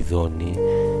και κυλιδώνει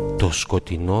το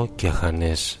σκοτεινό και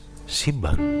αχανές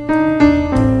σύμπαν.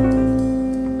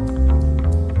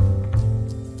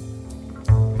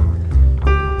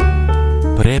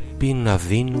 Πρέπει να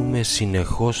δίνουμε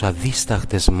συνεχώς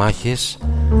αδίσταχτες μάχες,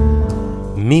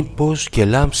 μήπως και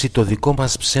λάμψει το δικό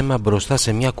μας ψέμα μπροστά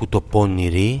σε μια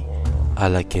κουτοπώνηρη,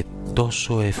 αλλά και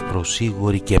τόσο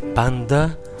ευπροσίγουρη και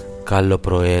πάντα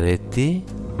καλοπροαίρετη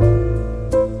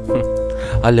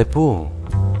Αλεπού.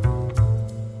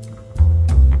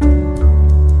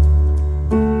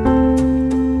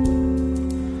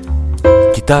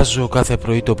 Κοιτάζω κάθε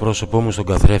πρωί το πρόσωπό μου στον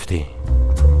καθρέφτη.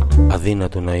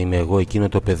 Αδύνατο να είμαι εγώ εκείνο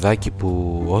το παιδάκι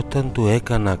που όταν του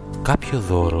έκανα κάποιο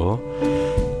δώρο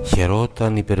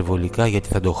χαιρόταν υπερβολικά γιατί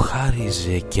θα το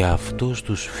χάριζε και αυτούς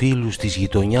τους φίλους της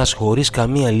γειτονιάς χωρίς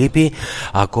καμία λύπη,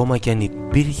 ακόμα και αν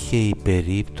υπήρχε η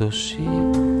περίπτωση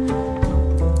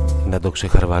να το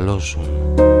ξεχαρβαλώσουν.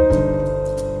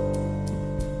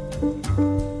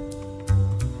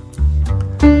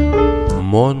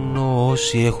 Μόνο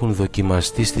όσοι έχουν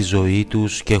δοκιμαστεί στη ζωή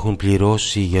τους και έχουν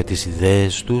πληρώσει για τις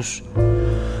ιδέες τους,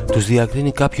 τους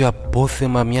διακρίνει κάποιο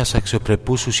απόθεμα μιας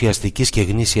αξιοπρεπούς ουσιαστικής και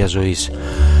γνήσιας ζωής.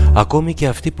 Ακόμη και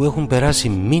αυτοί που έχουν περάσει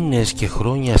μήνες και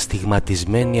χρόνια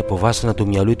στιγματισμένοι από βάσανα του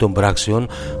μυαλού ή των πράξεων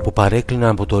που παρέκλειναν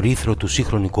από το ρήθρο του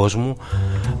σύγχρονου κόσμου,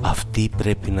 αυτοί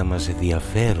πρέπει να μας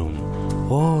ενδιαφέρουν,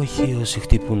 όχι όσοι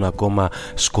χτυπούν ακόμα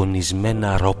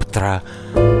σκονισμένα ρόπτρα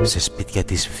σε σπίτια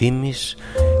της φήμης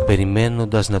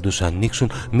περιμένοντας να τους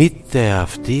ανοίξουν, μήτε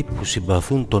αυτοί που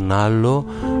συμπαθούν τον άλλο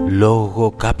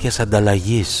λόγω κάποιας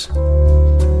ανταλλαγής.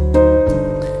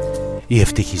 Οι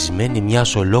ευτυχισμένοι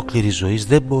μιας ολόκληρης ζωής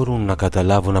δεν μπορούν να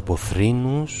καταλάβουν από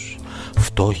θρήνους,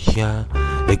 φτώχεια,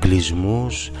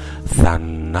 εγκλισμούς,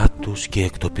 θανάτους και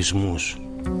εκτοπισμούς.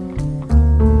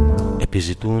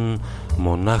 Επιζητούν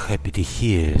μονάχα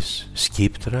επιτυχίες,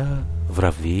 σκύπτρα,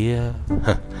 βραβεία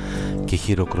και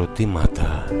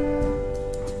χειροκροτήματα.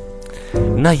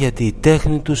 Να γιατί η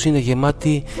τέχνη τους είναι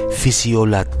γεμάτη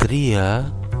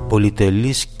φυσιολατρεία,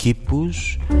 πολυτελείς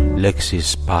κήπους, λέξεις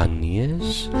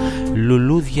σπάνιες,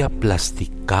 λουλούδια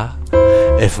πλαστικά,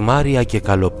 ευμάρεια και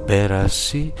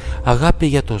καλοπέραση, αγάπη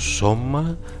για το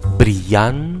σώμα,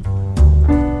 μπριγιάν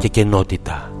και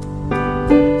κενότητα.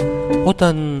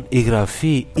 Όταν η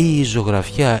γραφή ή η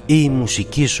ζωγραφιά ή η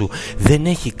μουσική σου δεν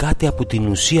έχει κάτι από την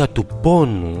ουσία του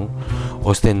πόνου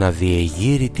ώστε να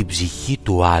διεγείρει την ψυχή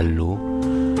του άλλου,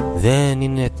 δεν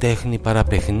είναι τέχνη παρά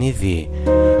παιχνίδι,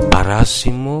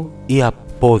 παράσημο ή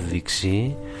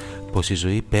απόδειξη πως η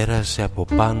ζωή πέρασε από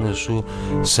πάνω σου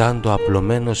σαν το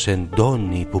απλωμένο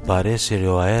σεντόνι που παρέσυρε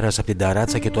ο αέρας από την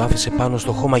ταράτσα και το άφησε πάνω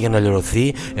στο χώμα για να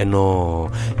λερωθεί, ενώ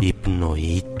η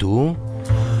πνοή του,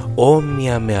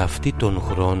 όμοια με αυτή των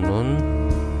χρόνων,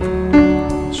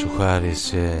 σου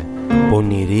χάρισε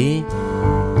πονηρή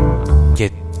και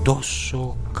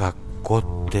τόσο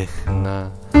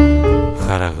κακότεχνα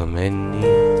χαραγμένη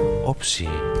όψη.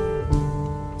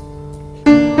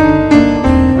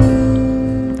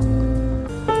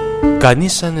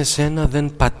 Κανείς σαν εσένα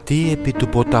δεν πατεί επί του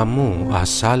ποταμού,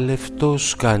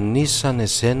 ασάλευτος κανείς σαν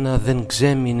εσένα δεν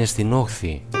ξέμεινε στην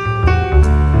όχθη.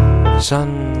 Σαν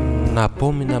να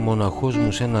απόμεινα μοναχός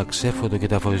μου σε ένα ξέφωτο και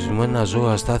τα φοβισμένα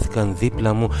ζώα στάθηκαν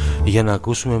δίπλα μου για να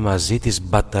ακούσουμε μαζί τις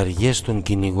μπαταριές των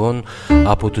κυνηγών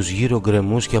από τους γύρω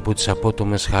γκρεμούς και από τις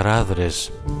απότομες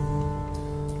χαράδρες.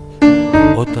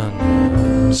 Όταν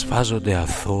σφάζονται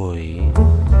αθώοι,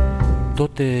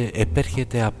 τότε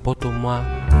επέρχεται απότομα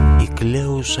η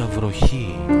κλαίουσα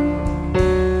βροχή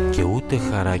και ούτε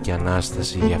χαρά και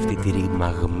ανάσταση για αυτή τη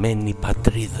ρημαγμένη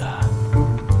πατρίδα.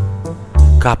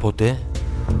 Κάποτε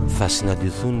θα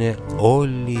συναντηθούν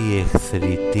όλοι οι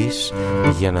εχθροί της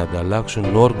για να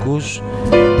ανταλλάξουν όρκους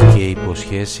και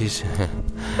υποσχέσεις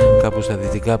κάπου στα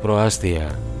δυτικά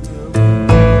προάστια.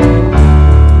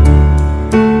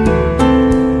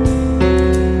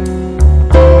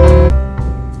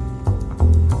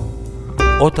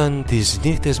 Όταν τις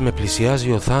νύχτες με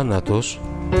πλησιάζει ο θάνατος,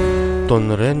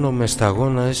 τον ραίνω με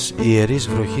σταγόνες ιερής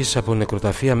βροχής από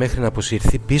νεκροταφεία μέχρι να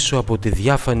αποσυρθεί πίσω από τη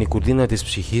διάφανη κουρτίνα της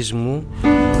ψυχής μου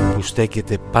που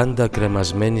στέκεται πάντα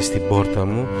κρεμασμένη στην πόρτα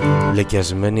μου,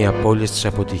 λεκιασμένη από όλες τις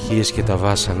αποτυχίες και τα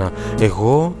βάσανα.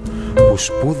 Εγώ που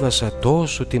σπούδασα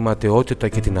τόσο τη ματαιότητα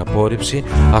και την απόρριψη,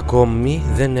 ακόμη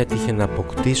δεν έτυχε να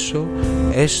αποκτήσω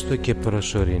έστω και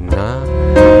προσωρινά,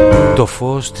 το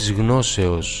φως της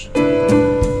γνώσεως.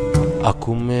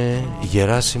 Ακούμε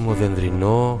Γεράσιμο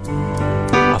Δενδρινό,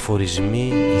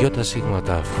 αφορισμοί ΙΣΤ.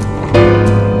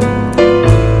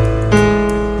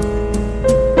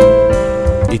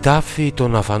 Η τάφη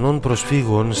των αφανών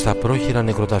προσφύγων στα πρόχειρα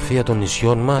νεκροταφεία των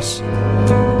νησιών μας.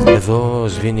 Εδώ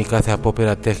σβήνει κάθε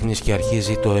απόπερα τέχνης και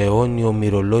αρχίζει το αιώνιο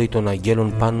μυρολόι των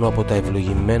αγγέλων πάνω από τα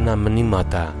ευλογημένα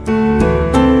μνήματα.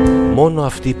 Μόνο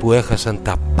αυτοί που έχασαν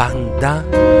τα πάντα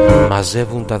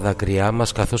μαζεύουν τα δάκρυά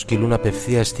μας καθώς κυλούν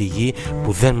απευθείας στη γη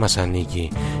που δεν μας ανήκει.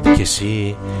 Και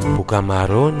εσύ που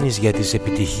καμαρώνεις για τις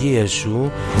επιτυχίες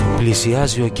σου,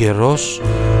 πλησιάζει ο καιρός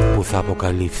που θα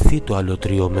αποκαλυφθεί το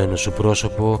αλωτριωμένο σου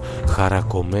πρόσωπο,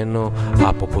 χαρακωμένο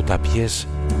από ποταπιές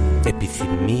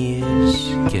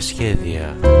επιθυμίες και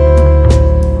σχέδια.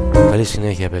 Καλή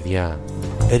συνέχεια, παιδιά.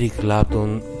 Eric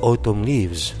Clapton, Autumn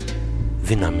Leaves.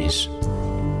 Δύναμης.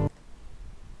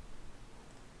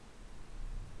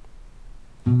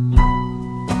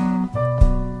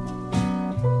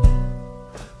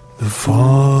 The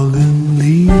fallen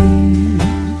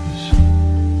leaves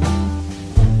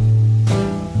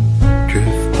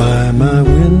drift by my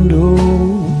window.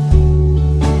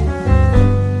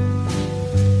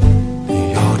 The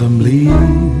autumn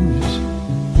leaves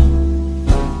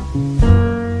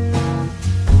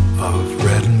of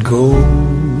red and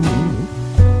gold.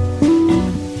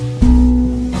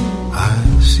 I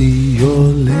see your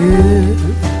lips.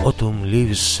 Autumn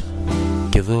leaves.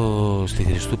 Και εδώ στη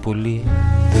Χριστούπολη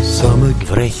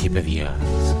βρέχει, παιδιά.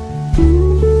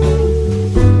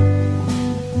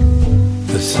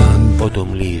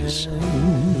 Autumn leaves.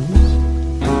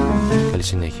 Καλή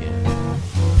συνέχεια.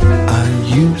 I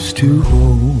used to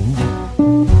hold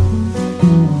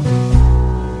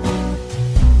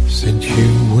since you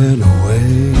went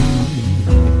away.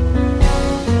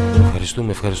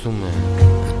 Ευχαριστούμε, ευχαριστούμε.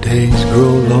 The days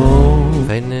grow long.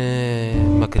 Θα είναι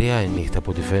μακριά η νύχτα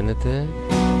από ό,τι φαίνεται.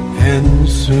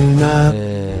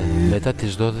 Μετά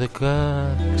τις 12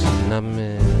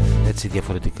 ξεκινάμε έτσι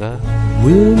διαφορετικά,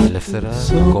 ελεύθερα,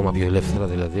 ακόμα πιο ελεύθερα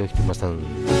δηλαδή, όχι ότι ήμασταν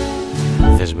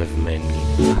δεσμευμένοι,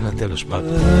 αλλά τέλος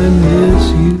πάντων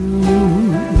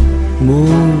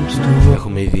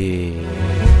έχουμε ήδη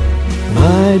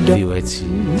δύο έτσι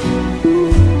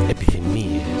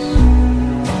επιθυμίες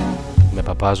με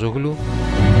Παπάζογλου.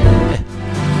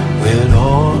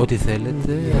 Ό,τι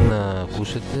θέλετε να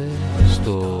ακούσετε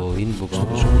στο inbox το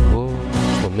προσωπικό,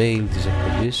 στο mail της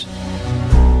εκπομπής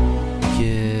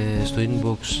και στο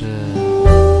inbox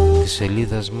της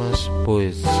σελίδας μας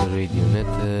Poets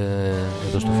Radio.net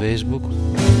εδώ στο Facebook.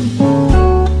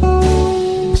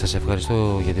 Σας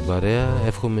ευχαριστώ για την παρέα.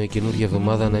 Εύχομαι καινούργια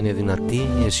εβδομάδα να είναι δυνατή,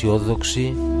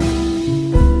 αισιόδοξη.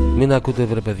 Μην ακούτε,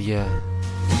 βρε παιδιά,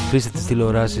 κλείστε τις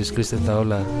τηλεοράσεις, κλείστε τα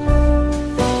όλα.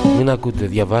 Μην ακούτε,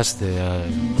 διαβάστε,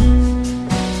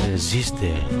 ζήστε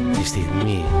τη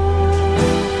στιγμή.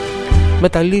 Με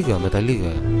τα λίγα.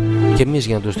 Και εμείς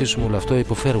για να το στήσουμε όλο αυτό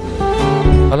υποφέρουμε.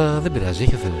 Αλλά δεν πειράζει,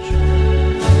 έχει ο Θεός.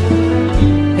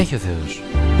 Έχει ο Θεός.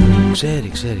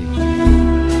 Ξέρει.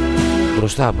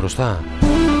 Μπροστά.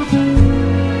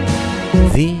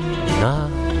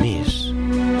 Δύναμης.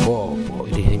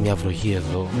 Είναι μια βροχή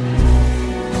εδώ.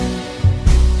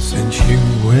 Since you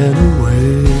went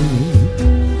away,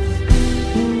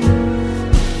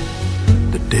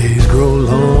 the days grow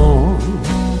long,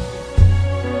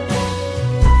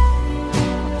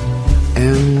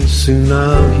 and soon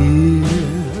I'll hear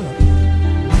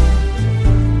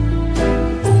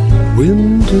a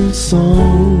winter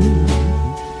song.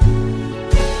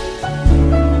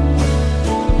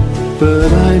 But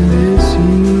I miss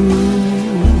you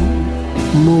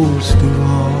most of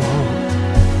all,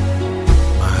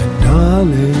 my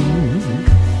darling.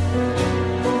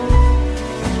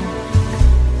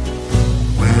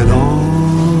 When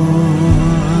autumn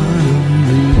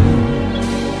leaves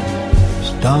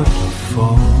start to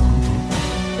fall,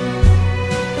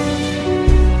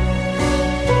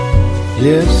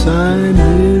 yes, I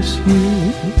miss you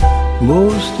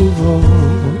most of all,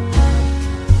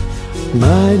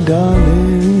 my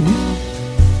darling.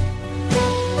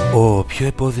 Ο πιο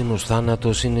επώδυνος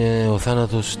θάνατος είναι ο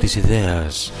θάνατος της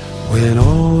ιδέας.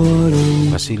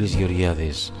 Βασίλης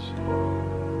Γεωργιάδης.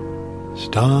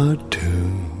 Start to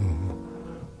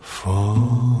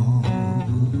fall.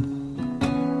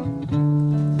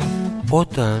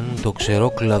 Όταν το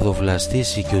ξερόκλαδο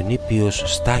βλαστήσει και ο νήπιος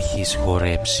στάχης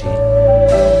χορέψει,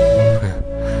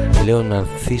 λέω να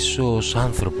ανθίσω ως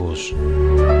άνθρωπος.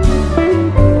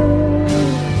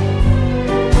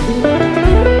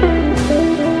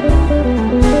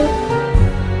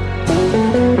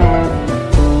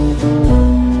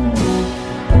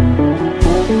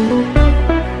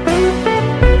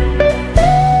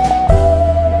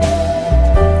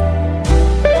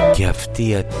 αυτή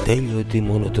η ατέλειωτη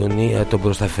μονοτονία των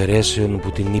προσταφαιρέσεων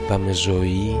που την είπαμε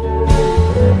ζωή.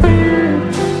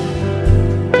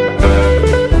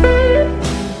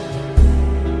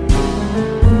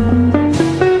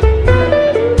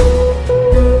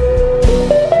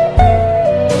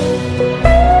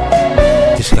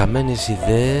 Τις χαμένες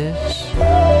ιδέες,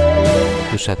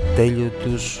 τους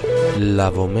ατέλειωτους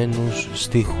λαβωμένους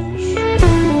στίχους,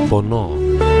 πονώ.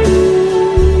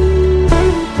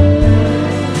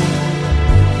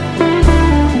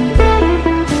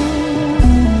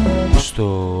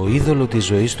 Στο είδωλο της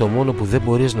ζωής το μόνο που δεν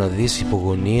μπορείς να δεις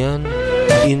υπογωνίαν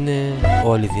είναι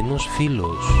ο αληθινός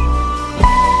φίλος.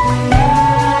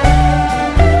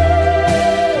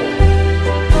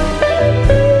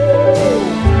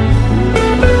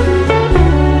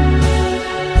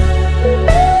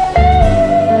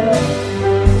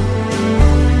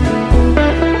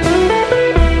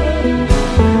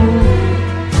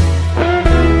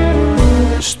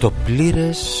 Στο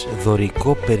πλήρες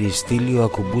δωρικό περιστήλιο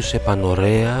ακουμπούσε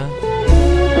πανωραία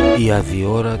η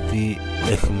αδιόρατη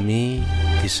αιχμή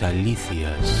της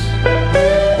αλήθειας.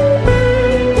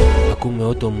 Ακούμε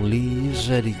Autumn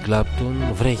Leaves, Eric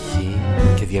Clapton, βρέχει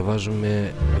και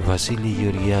διαβάζουμε Βασίλη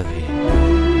Γεωργιάδη.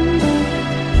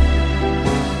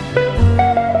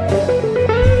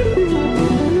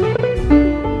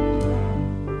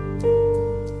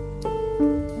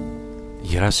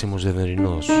 Γεράσιμος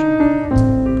Δεδερινός.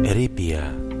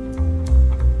 Ερείπια.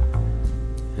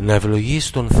 Να ευλογείς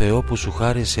τον Θεό που σου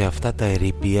χάρισε αυτά τα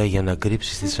ερείπια για να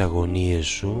κρύψεις τις αγωνίες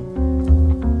σου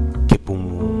και που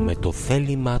με το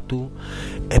θέλημά του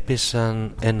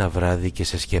έπεσαν ένα βράδυ και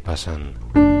σε σκέπασαν.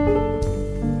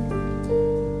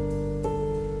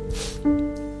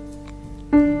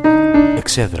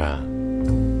 Εξέδρα.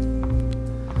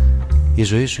 Η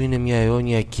ζωή σου είναι μια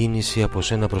αιώνια κίνηση από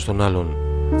σένα προς τον άλλον.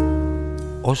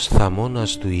 Ως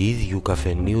θαμώνας του ίδιου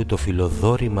καφενείου το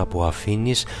φιλοδόρημα που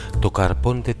αφήνεις το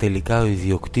καρπώνεται τελικά ο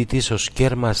ιδιοκτήτης ως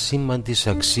κέρμα σήμαντης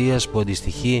αξίας που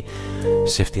αντιστοιχεί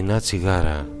σε φτηνά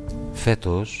τσιγάρα.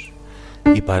 Φέτος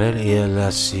η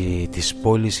παρέλαση της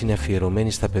πόλης είναι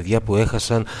αφιερωμένη στα παιδιά που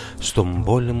έχασαν στον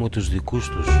πόλεμο τους δικούς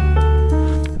τους.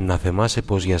 Να θυμάσαι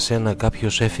πως για σένα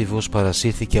κάποιος έφηβος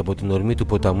παρασύρθηκε από την ορμή του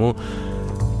ποταμού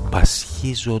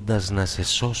πασχίζοντας να σε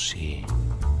σώσει.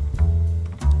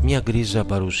 Μια γκρίζα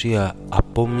παρουσία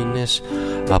απόμεινες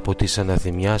από τις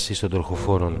αναθυμιάσεις των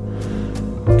τροχοφόρων.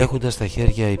 Έχοντας τα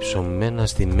χέρια υψωμένα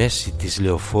στη μέση της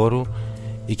λεωφόρου,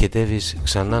 οικετεύεις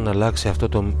ξανά να αλλάξει αυτό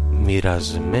το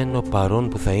μοιρασμένο παρόν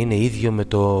που θα είναι ίδιο με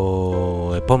το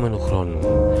επόμενο χρόνο.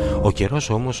 Ο καιρός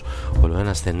όμως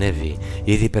ολοένα στενεύει.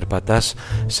 Ήδη περπατάς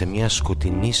σε μια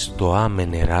σκοτεινή στοά με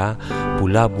νερά που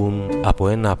λάμπουν από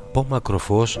ένα απόμακρο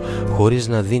φως, χωρίς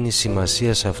να δίνεις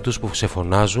σημασία σε αυτούς που σε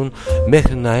φωνάζουν,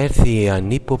 μέχρι να έρθει η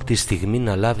ανύποπτη στιγμή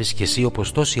να λάβεις κι εσύ,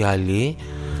 όπως τόσοι άλλοι,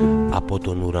 από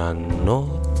τον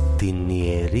ουρανό την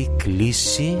ιερή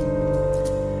κλίση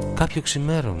κάποιο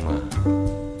ξημέρωμα.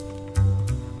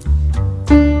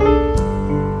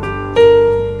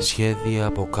 Σχέδια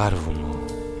από κάρβουνο.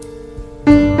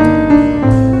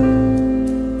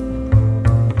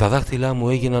 Τα δάχτυλά μου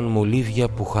έγιναν μολύβια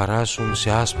που χαράσουν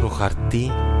σε άσπρο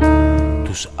χαρτί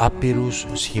τους άπειρους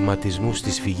σχηματισμούς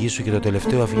της φυγής σου και το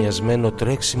τελευταίο αφηνιασμένο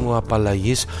τρέξιμο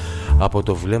απαλλαγής από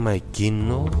το βλέμμα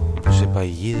εκείνο που σε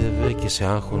παγίδευε και σε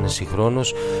άγχωνε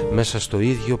συγχρόνως μέσα στο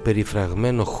ίδιο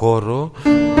περιφραγμένο χώρο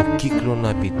που κύκλωνα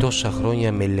επί τόσα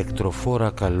χρόνια με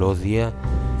ηλεκτροφόρα καλώδια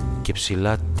και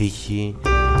ψηλά τείχη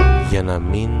για να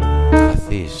μην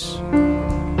χαθείς.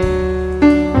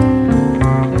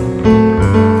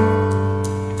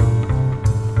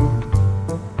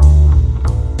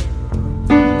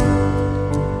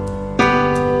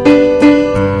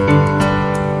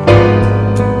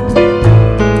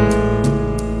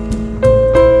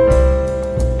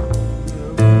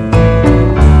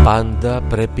 Πάντα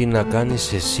πρέπει να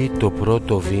κάνεις εσύ το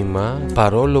πρώτο βήμα,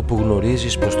 παρόλο που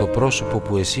γνωρίζεις πως το πρόσωπο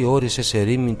που εσύ όρισες σε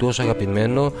ρήμη του ως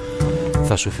αγαπημένο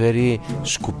θα σου φέρει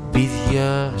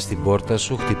σκουπίδια στην πόρτα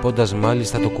σου, χτυπώντας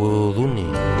μάλιστα το κουδούνι.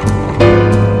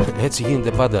 Έτσι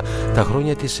γίνεται πάντα. Τα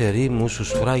χρόνια της ερήμου σου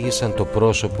σφράγισαν το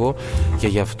πρόσωπο και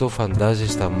γι' αυτό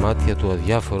φαντάζεις τα μάτια του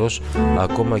αδιάφορος,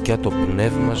 ακόμα κι αν το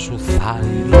πνεύμα σου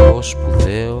θάλιο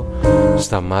σπουδαίο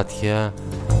στα μάτια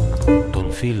των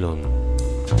φίλων.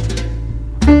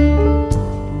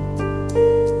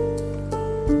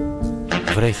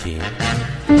 Βρέχει.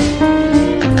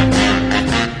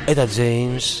 Etta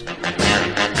James,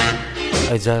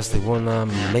 I just wanna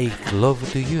make love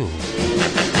to you.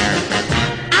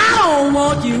 I don't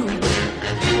want you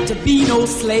to be no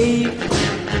slave.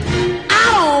 I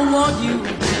don't want you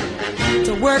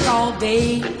to work all day.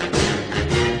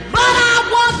 But I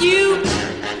want you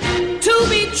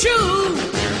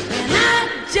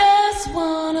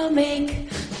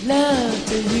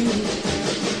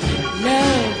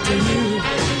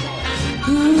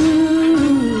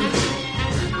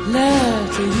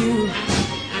to you.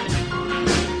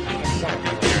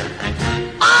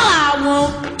 All I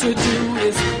want to do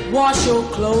is wash your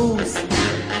clothes.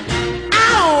 I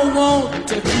don't want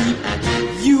to keep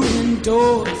you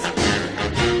indoors.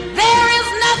 There is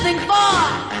nothing for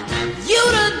you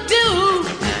to do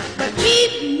but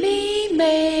keep me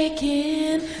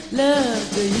making love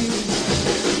to you.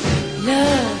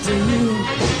 Love to you.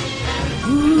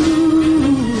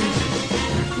 Ooh,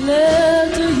 love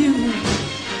to you.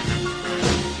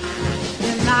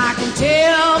 And I can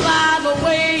tell by the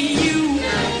way you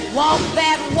walk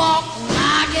that walk.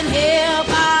 I can hear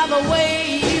by the way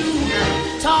you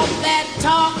talk that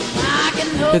talk. I can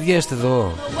know. Παιδιά, είστε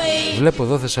εδώ. Βλέπω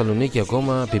εδώ Θεσσαλονίκη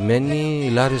ακόμα επιμένει, η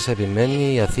Λάρισα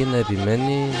επιμένει, η Αθήνα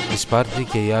επιμένει, η Σπάρτη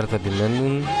και η Άρτα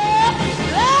επιμένουν.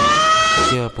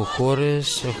 Και από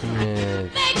χώρες έχουμε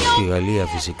τη Γαλλία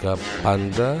φυσικά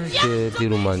πάντα και τη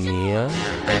Ρουμανία.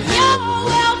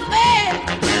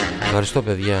 Ευχαριστώ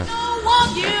παιδιά.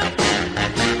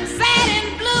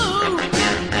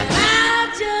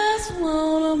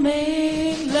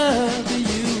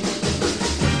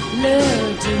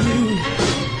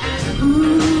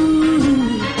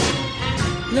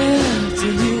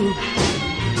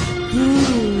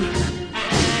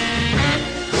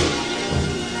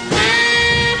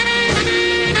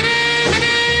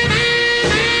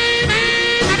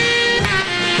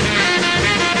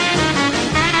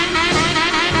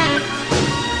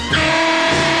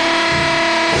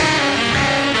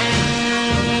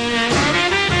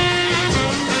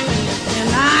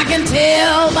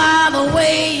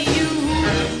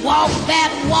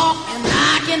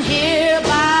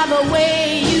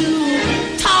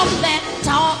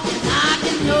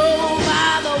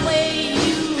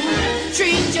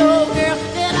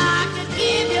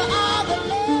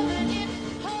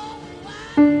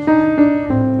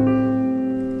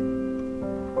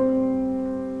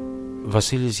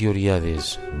 Βασίλης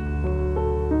Γεωργιάδης.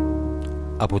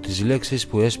 Από τις λέξεις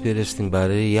που έσπηρες στην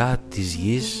παρέα της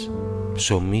γης,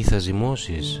 ψωμί θα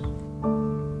ζυμώσεις.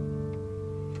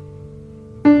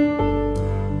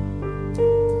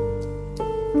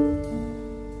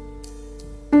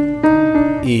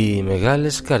 Οι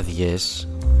μεγάλες καρδιές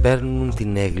παίρνουν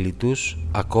την έγκλη τους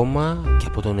ακόμα και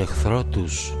από τον εχθρό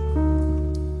τους.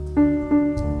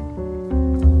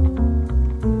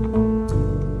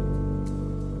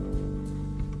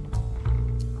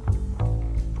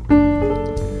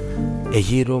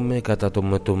 Εγείρομαι κατά το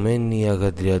μετωμένη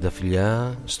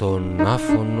αγαντριανταφυλιά στον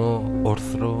άφωνο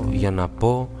όρθρο για να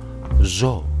πω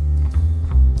ζω.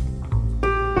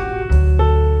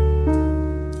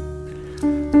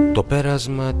 Το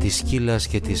πέρασμα της σκύλας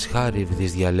και της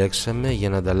χάριβδης διαλέξαμε για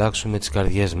να ανταλλάξουμε τις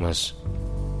καρδιές μας.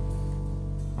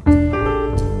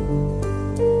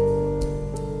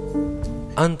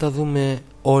 Αν τα δούμε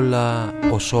όλα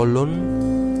ως όλον,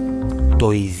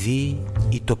 το ειδή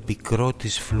ή το πικρό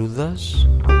της φλούδας,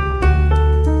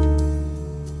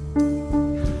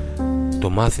 το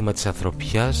μάθημα της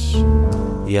ανθρωπιάς,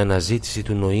 η αναζήτηση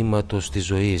του νοήματος της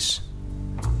ζωής.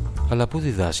 Αλλά πού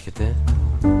διδάσκεται?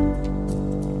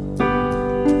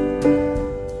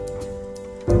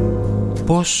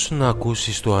 Πώς να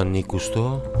ακούσεις το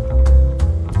ανήκουστο,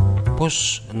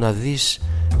 πώς να δεις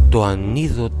το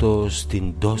ανίδωτο στην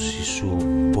τόση σου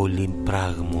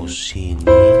πολυπραγμοσύνη.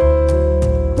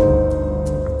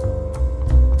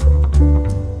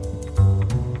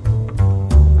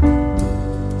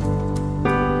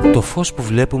 Το φως που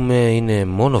βλέπουμε είναι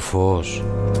μόνο φως,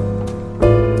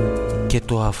 και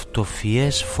το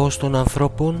αυτοφιές φως των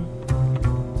ανθρώπων.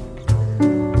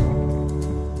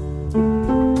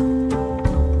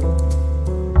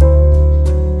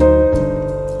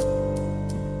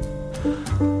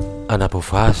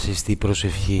 Αναποφάσιστη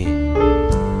προσευχή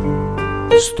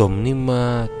στο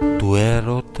μνήμα του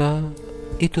έρωτα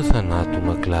ή του θανάτου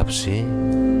να κλάψει.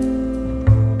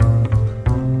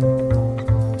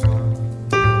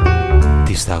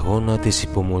 Τη σταγόνα της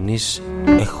υπομονής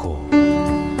έχω,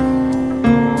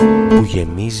 που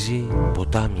γεμίζει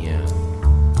ποτάμια,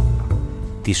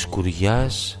 της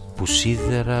σκουριάς που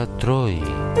σίδερα τρώει.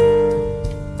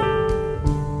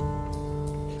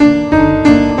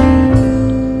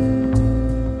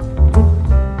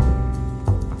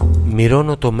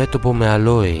 Μυρώνω το μέτωπο με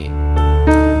αλόι,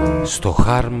 στο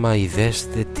χάρμα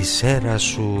ιδέστε τη σέρα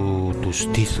σου, του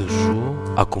στήθου σου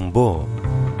ακουμπώ.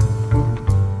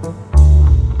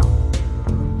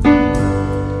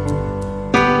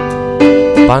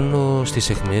 Πάνω στις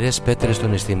αιχμηρές πέτρες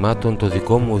των αισθημάτων το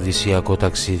δικό μου οδυσσιακό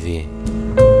ταξίδι.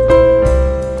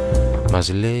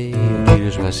 Μας λέει ο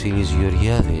κύριος Βασίλης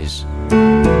Γεωργιάδης.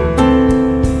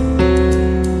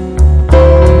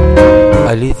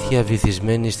 Αλήθεια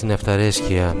βυθισμένη στην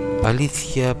αυταρέσκεια,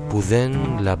 αλήθεια που δεν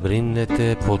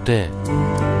λαμπρύνεται ποτέ.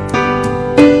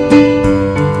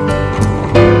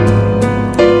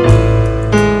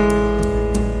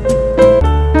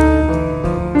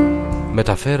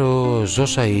 Μεταφέρω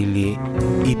ζώσα ύλη,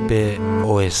 είπε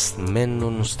ο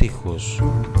εσμένον στίχος,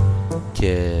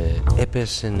 και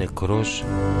έπεσε νεκρός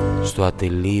στο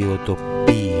ατελείωτο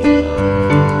ποίημα.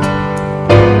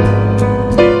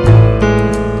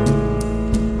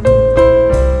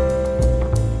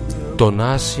 Τον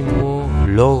άσημο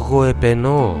λόγο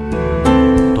επενώ,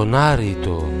 τον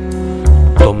άρρητο,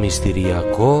 το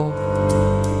μυστηριακό,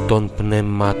 τον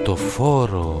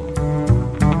πνευματοφόρο.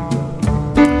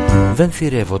 Δεν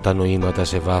θυρεύω τα νοήματα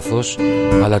σε βάθος,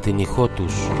 αλλά την ηχό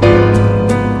τους.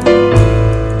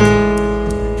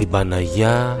 Την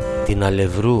Παναγιά την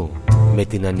Αλευρού, με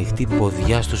την ανοιχτή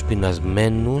ποδιά στους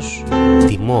πεινασμένους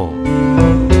τιμώ.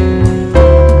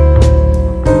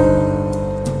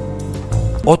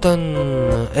 Όταν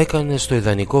έκανε το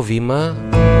ιδανικό βήμα,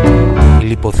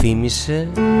 λιποθύμησε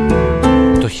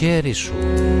το χέρι σου.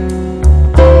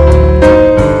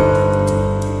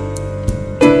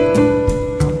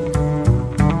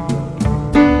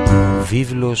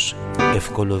 Βίβλος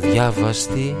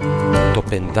ευκολοδιάβαστη, το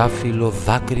πεντάφυλλο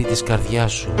δάκρυ της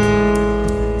καρδιάς σου.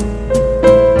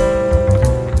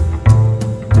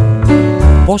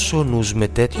 Πόσο νους με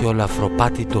τέτοιο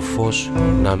αλαφροπάτητο φως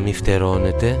να μη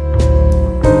φτερώνεται,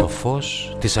 το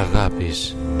φως της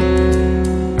αγάπης.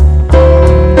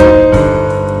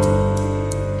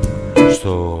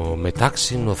 Στο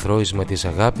μετάξινο θρώισμα της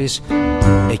αγάπης,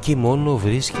 εκεί μόνο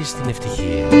βρίσκεις την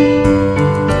ευτυχία.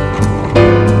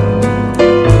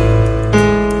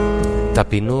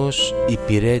 Ταπεινός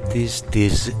υπηρέτης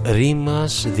της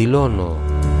ρήμας δηλώνω,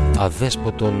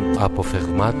 αδέσποτων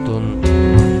αποφεγμάτων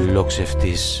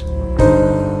λοξευτής.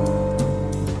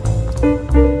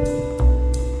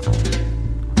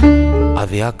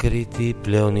 Αδιάκριτη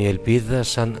πλέον η ελπίδα,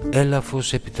 σαν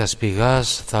έλαφος επί τα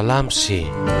σπηγάς θα λάμψει.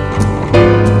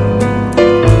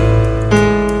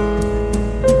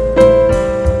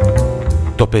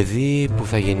 Το παιδί που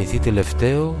θα γεννηθεί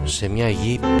τελευταίο σε μια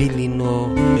γη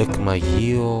πύληνο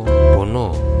εκμαγείο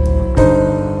πονό.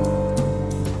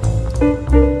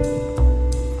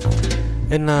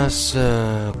 Ένας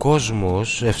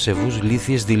κόσμος ευσεβούς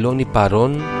λύθιες δηλώνει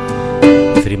παρόν,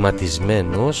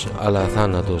 θρηματισμένος αλλά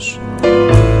θάνατος.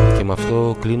 Και με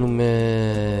αυτό κλείνουμε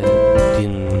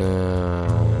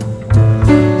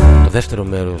το δεύτερο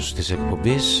μέρος της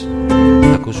εκπομπής.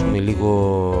 Θα ακούσουμε λίγο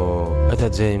Etta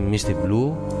James Misty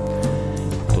Blue,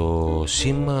 το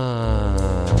σήμα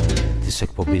της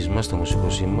εκπομπής μας, το μουσικό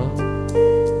σήμα,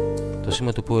 το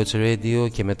σήμα του Poets Radio,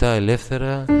 και μετά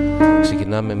ελεύθερα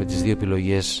ξεκινάμε με τις δύο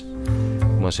επιλογές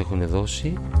που μας έχουν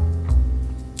δώσει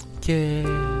και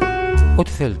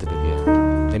ό,τι θέλετε, παιδιά.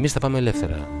 Εμείς θα πάμε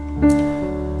ελεύθερα.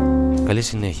 Καλή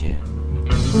συνέχεια.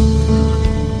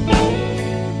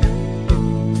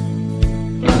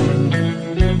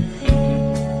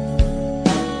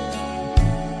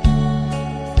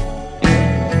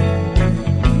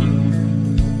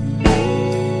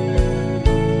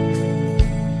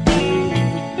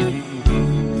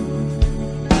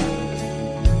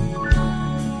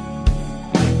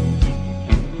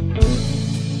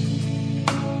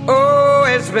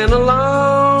 Been a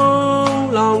long,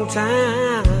 long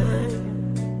time.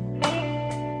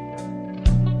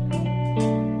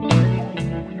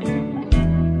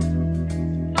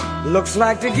 Looks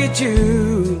like to get you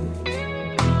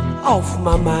off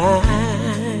my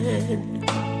mind,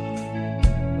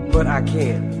 but I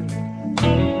can't.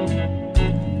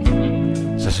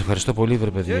 Σας ευχαριστώ πολύ, βρε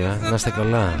παιδιά. Να είστε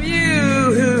καλά.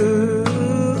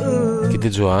 Και την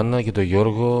Τζοάννα και τον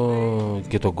Γιώργο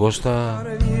και τον Κώστα.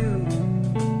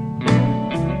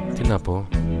 Τι να πω.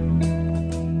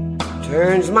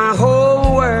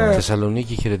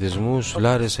 Θεσσαλονίκη χαιρετισμούς,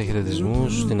 Λάρισα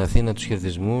χαιρετισμούς, στην Αθήνα τους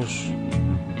χαιρετισμούς,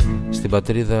 στην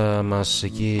πατρίδα μας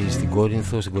εκεί στην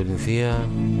Κόρινθο, στην Κορινθία,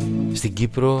 στην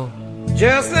Κύπρο,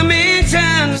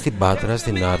 στην Πάτρα,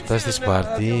 στην Άρτα, στη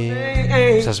Σπάρτη.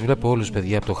 Σας βλέπω όλους,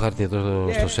 παιδιά, από το χάρτη εδώ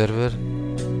στο σερβερ.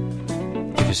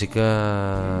 Και φυσικά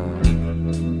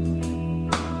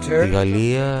τη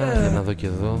Γαλλία, για να δω και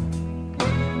εδώ,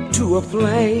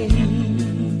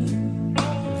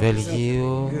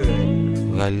 Βέλγιο,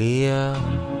 Γαλλία,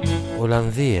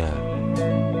 Ολλανδία.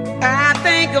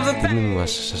 Τιμή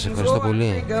μας, σας ευχαριστώ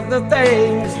πολύ.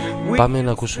 Πάμε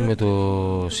να ακούσουμε το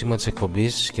σήμα της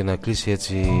εκπομπής και να κλείσει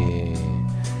έτσι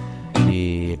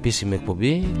η επίσημη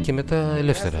εκπομπή και μετά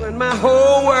ελεύθερα.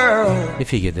 Μην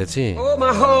φύγετε, έτσι.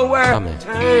 Πάμε.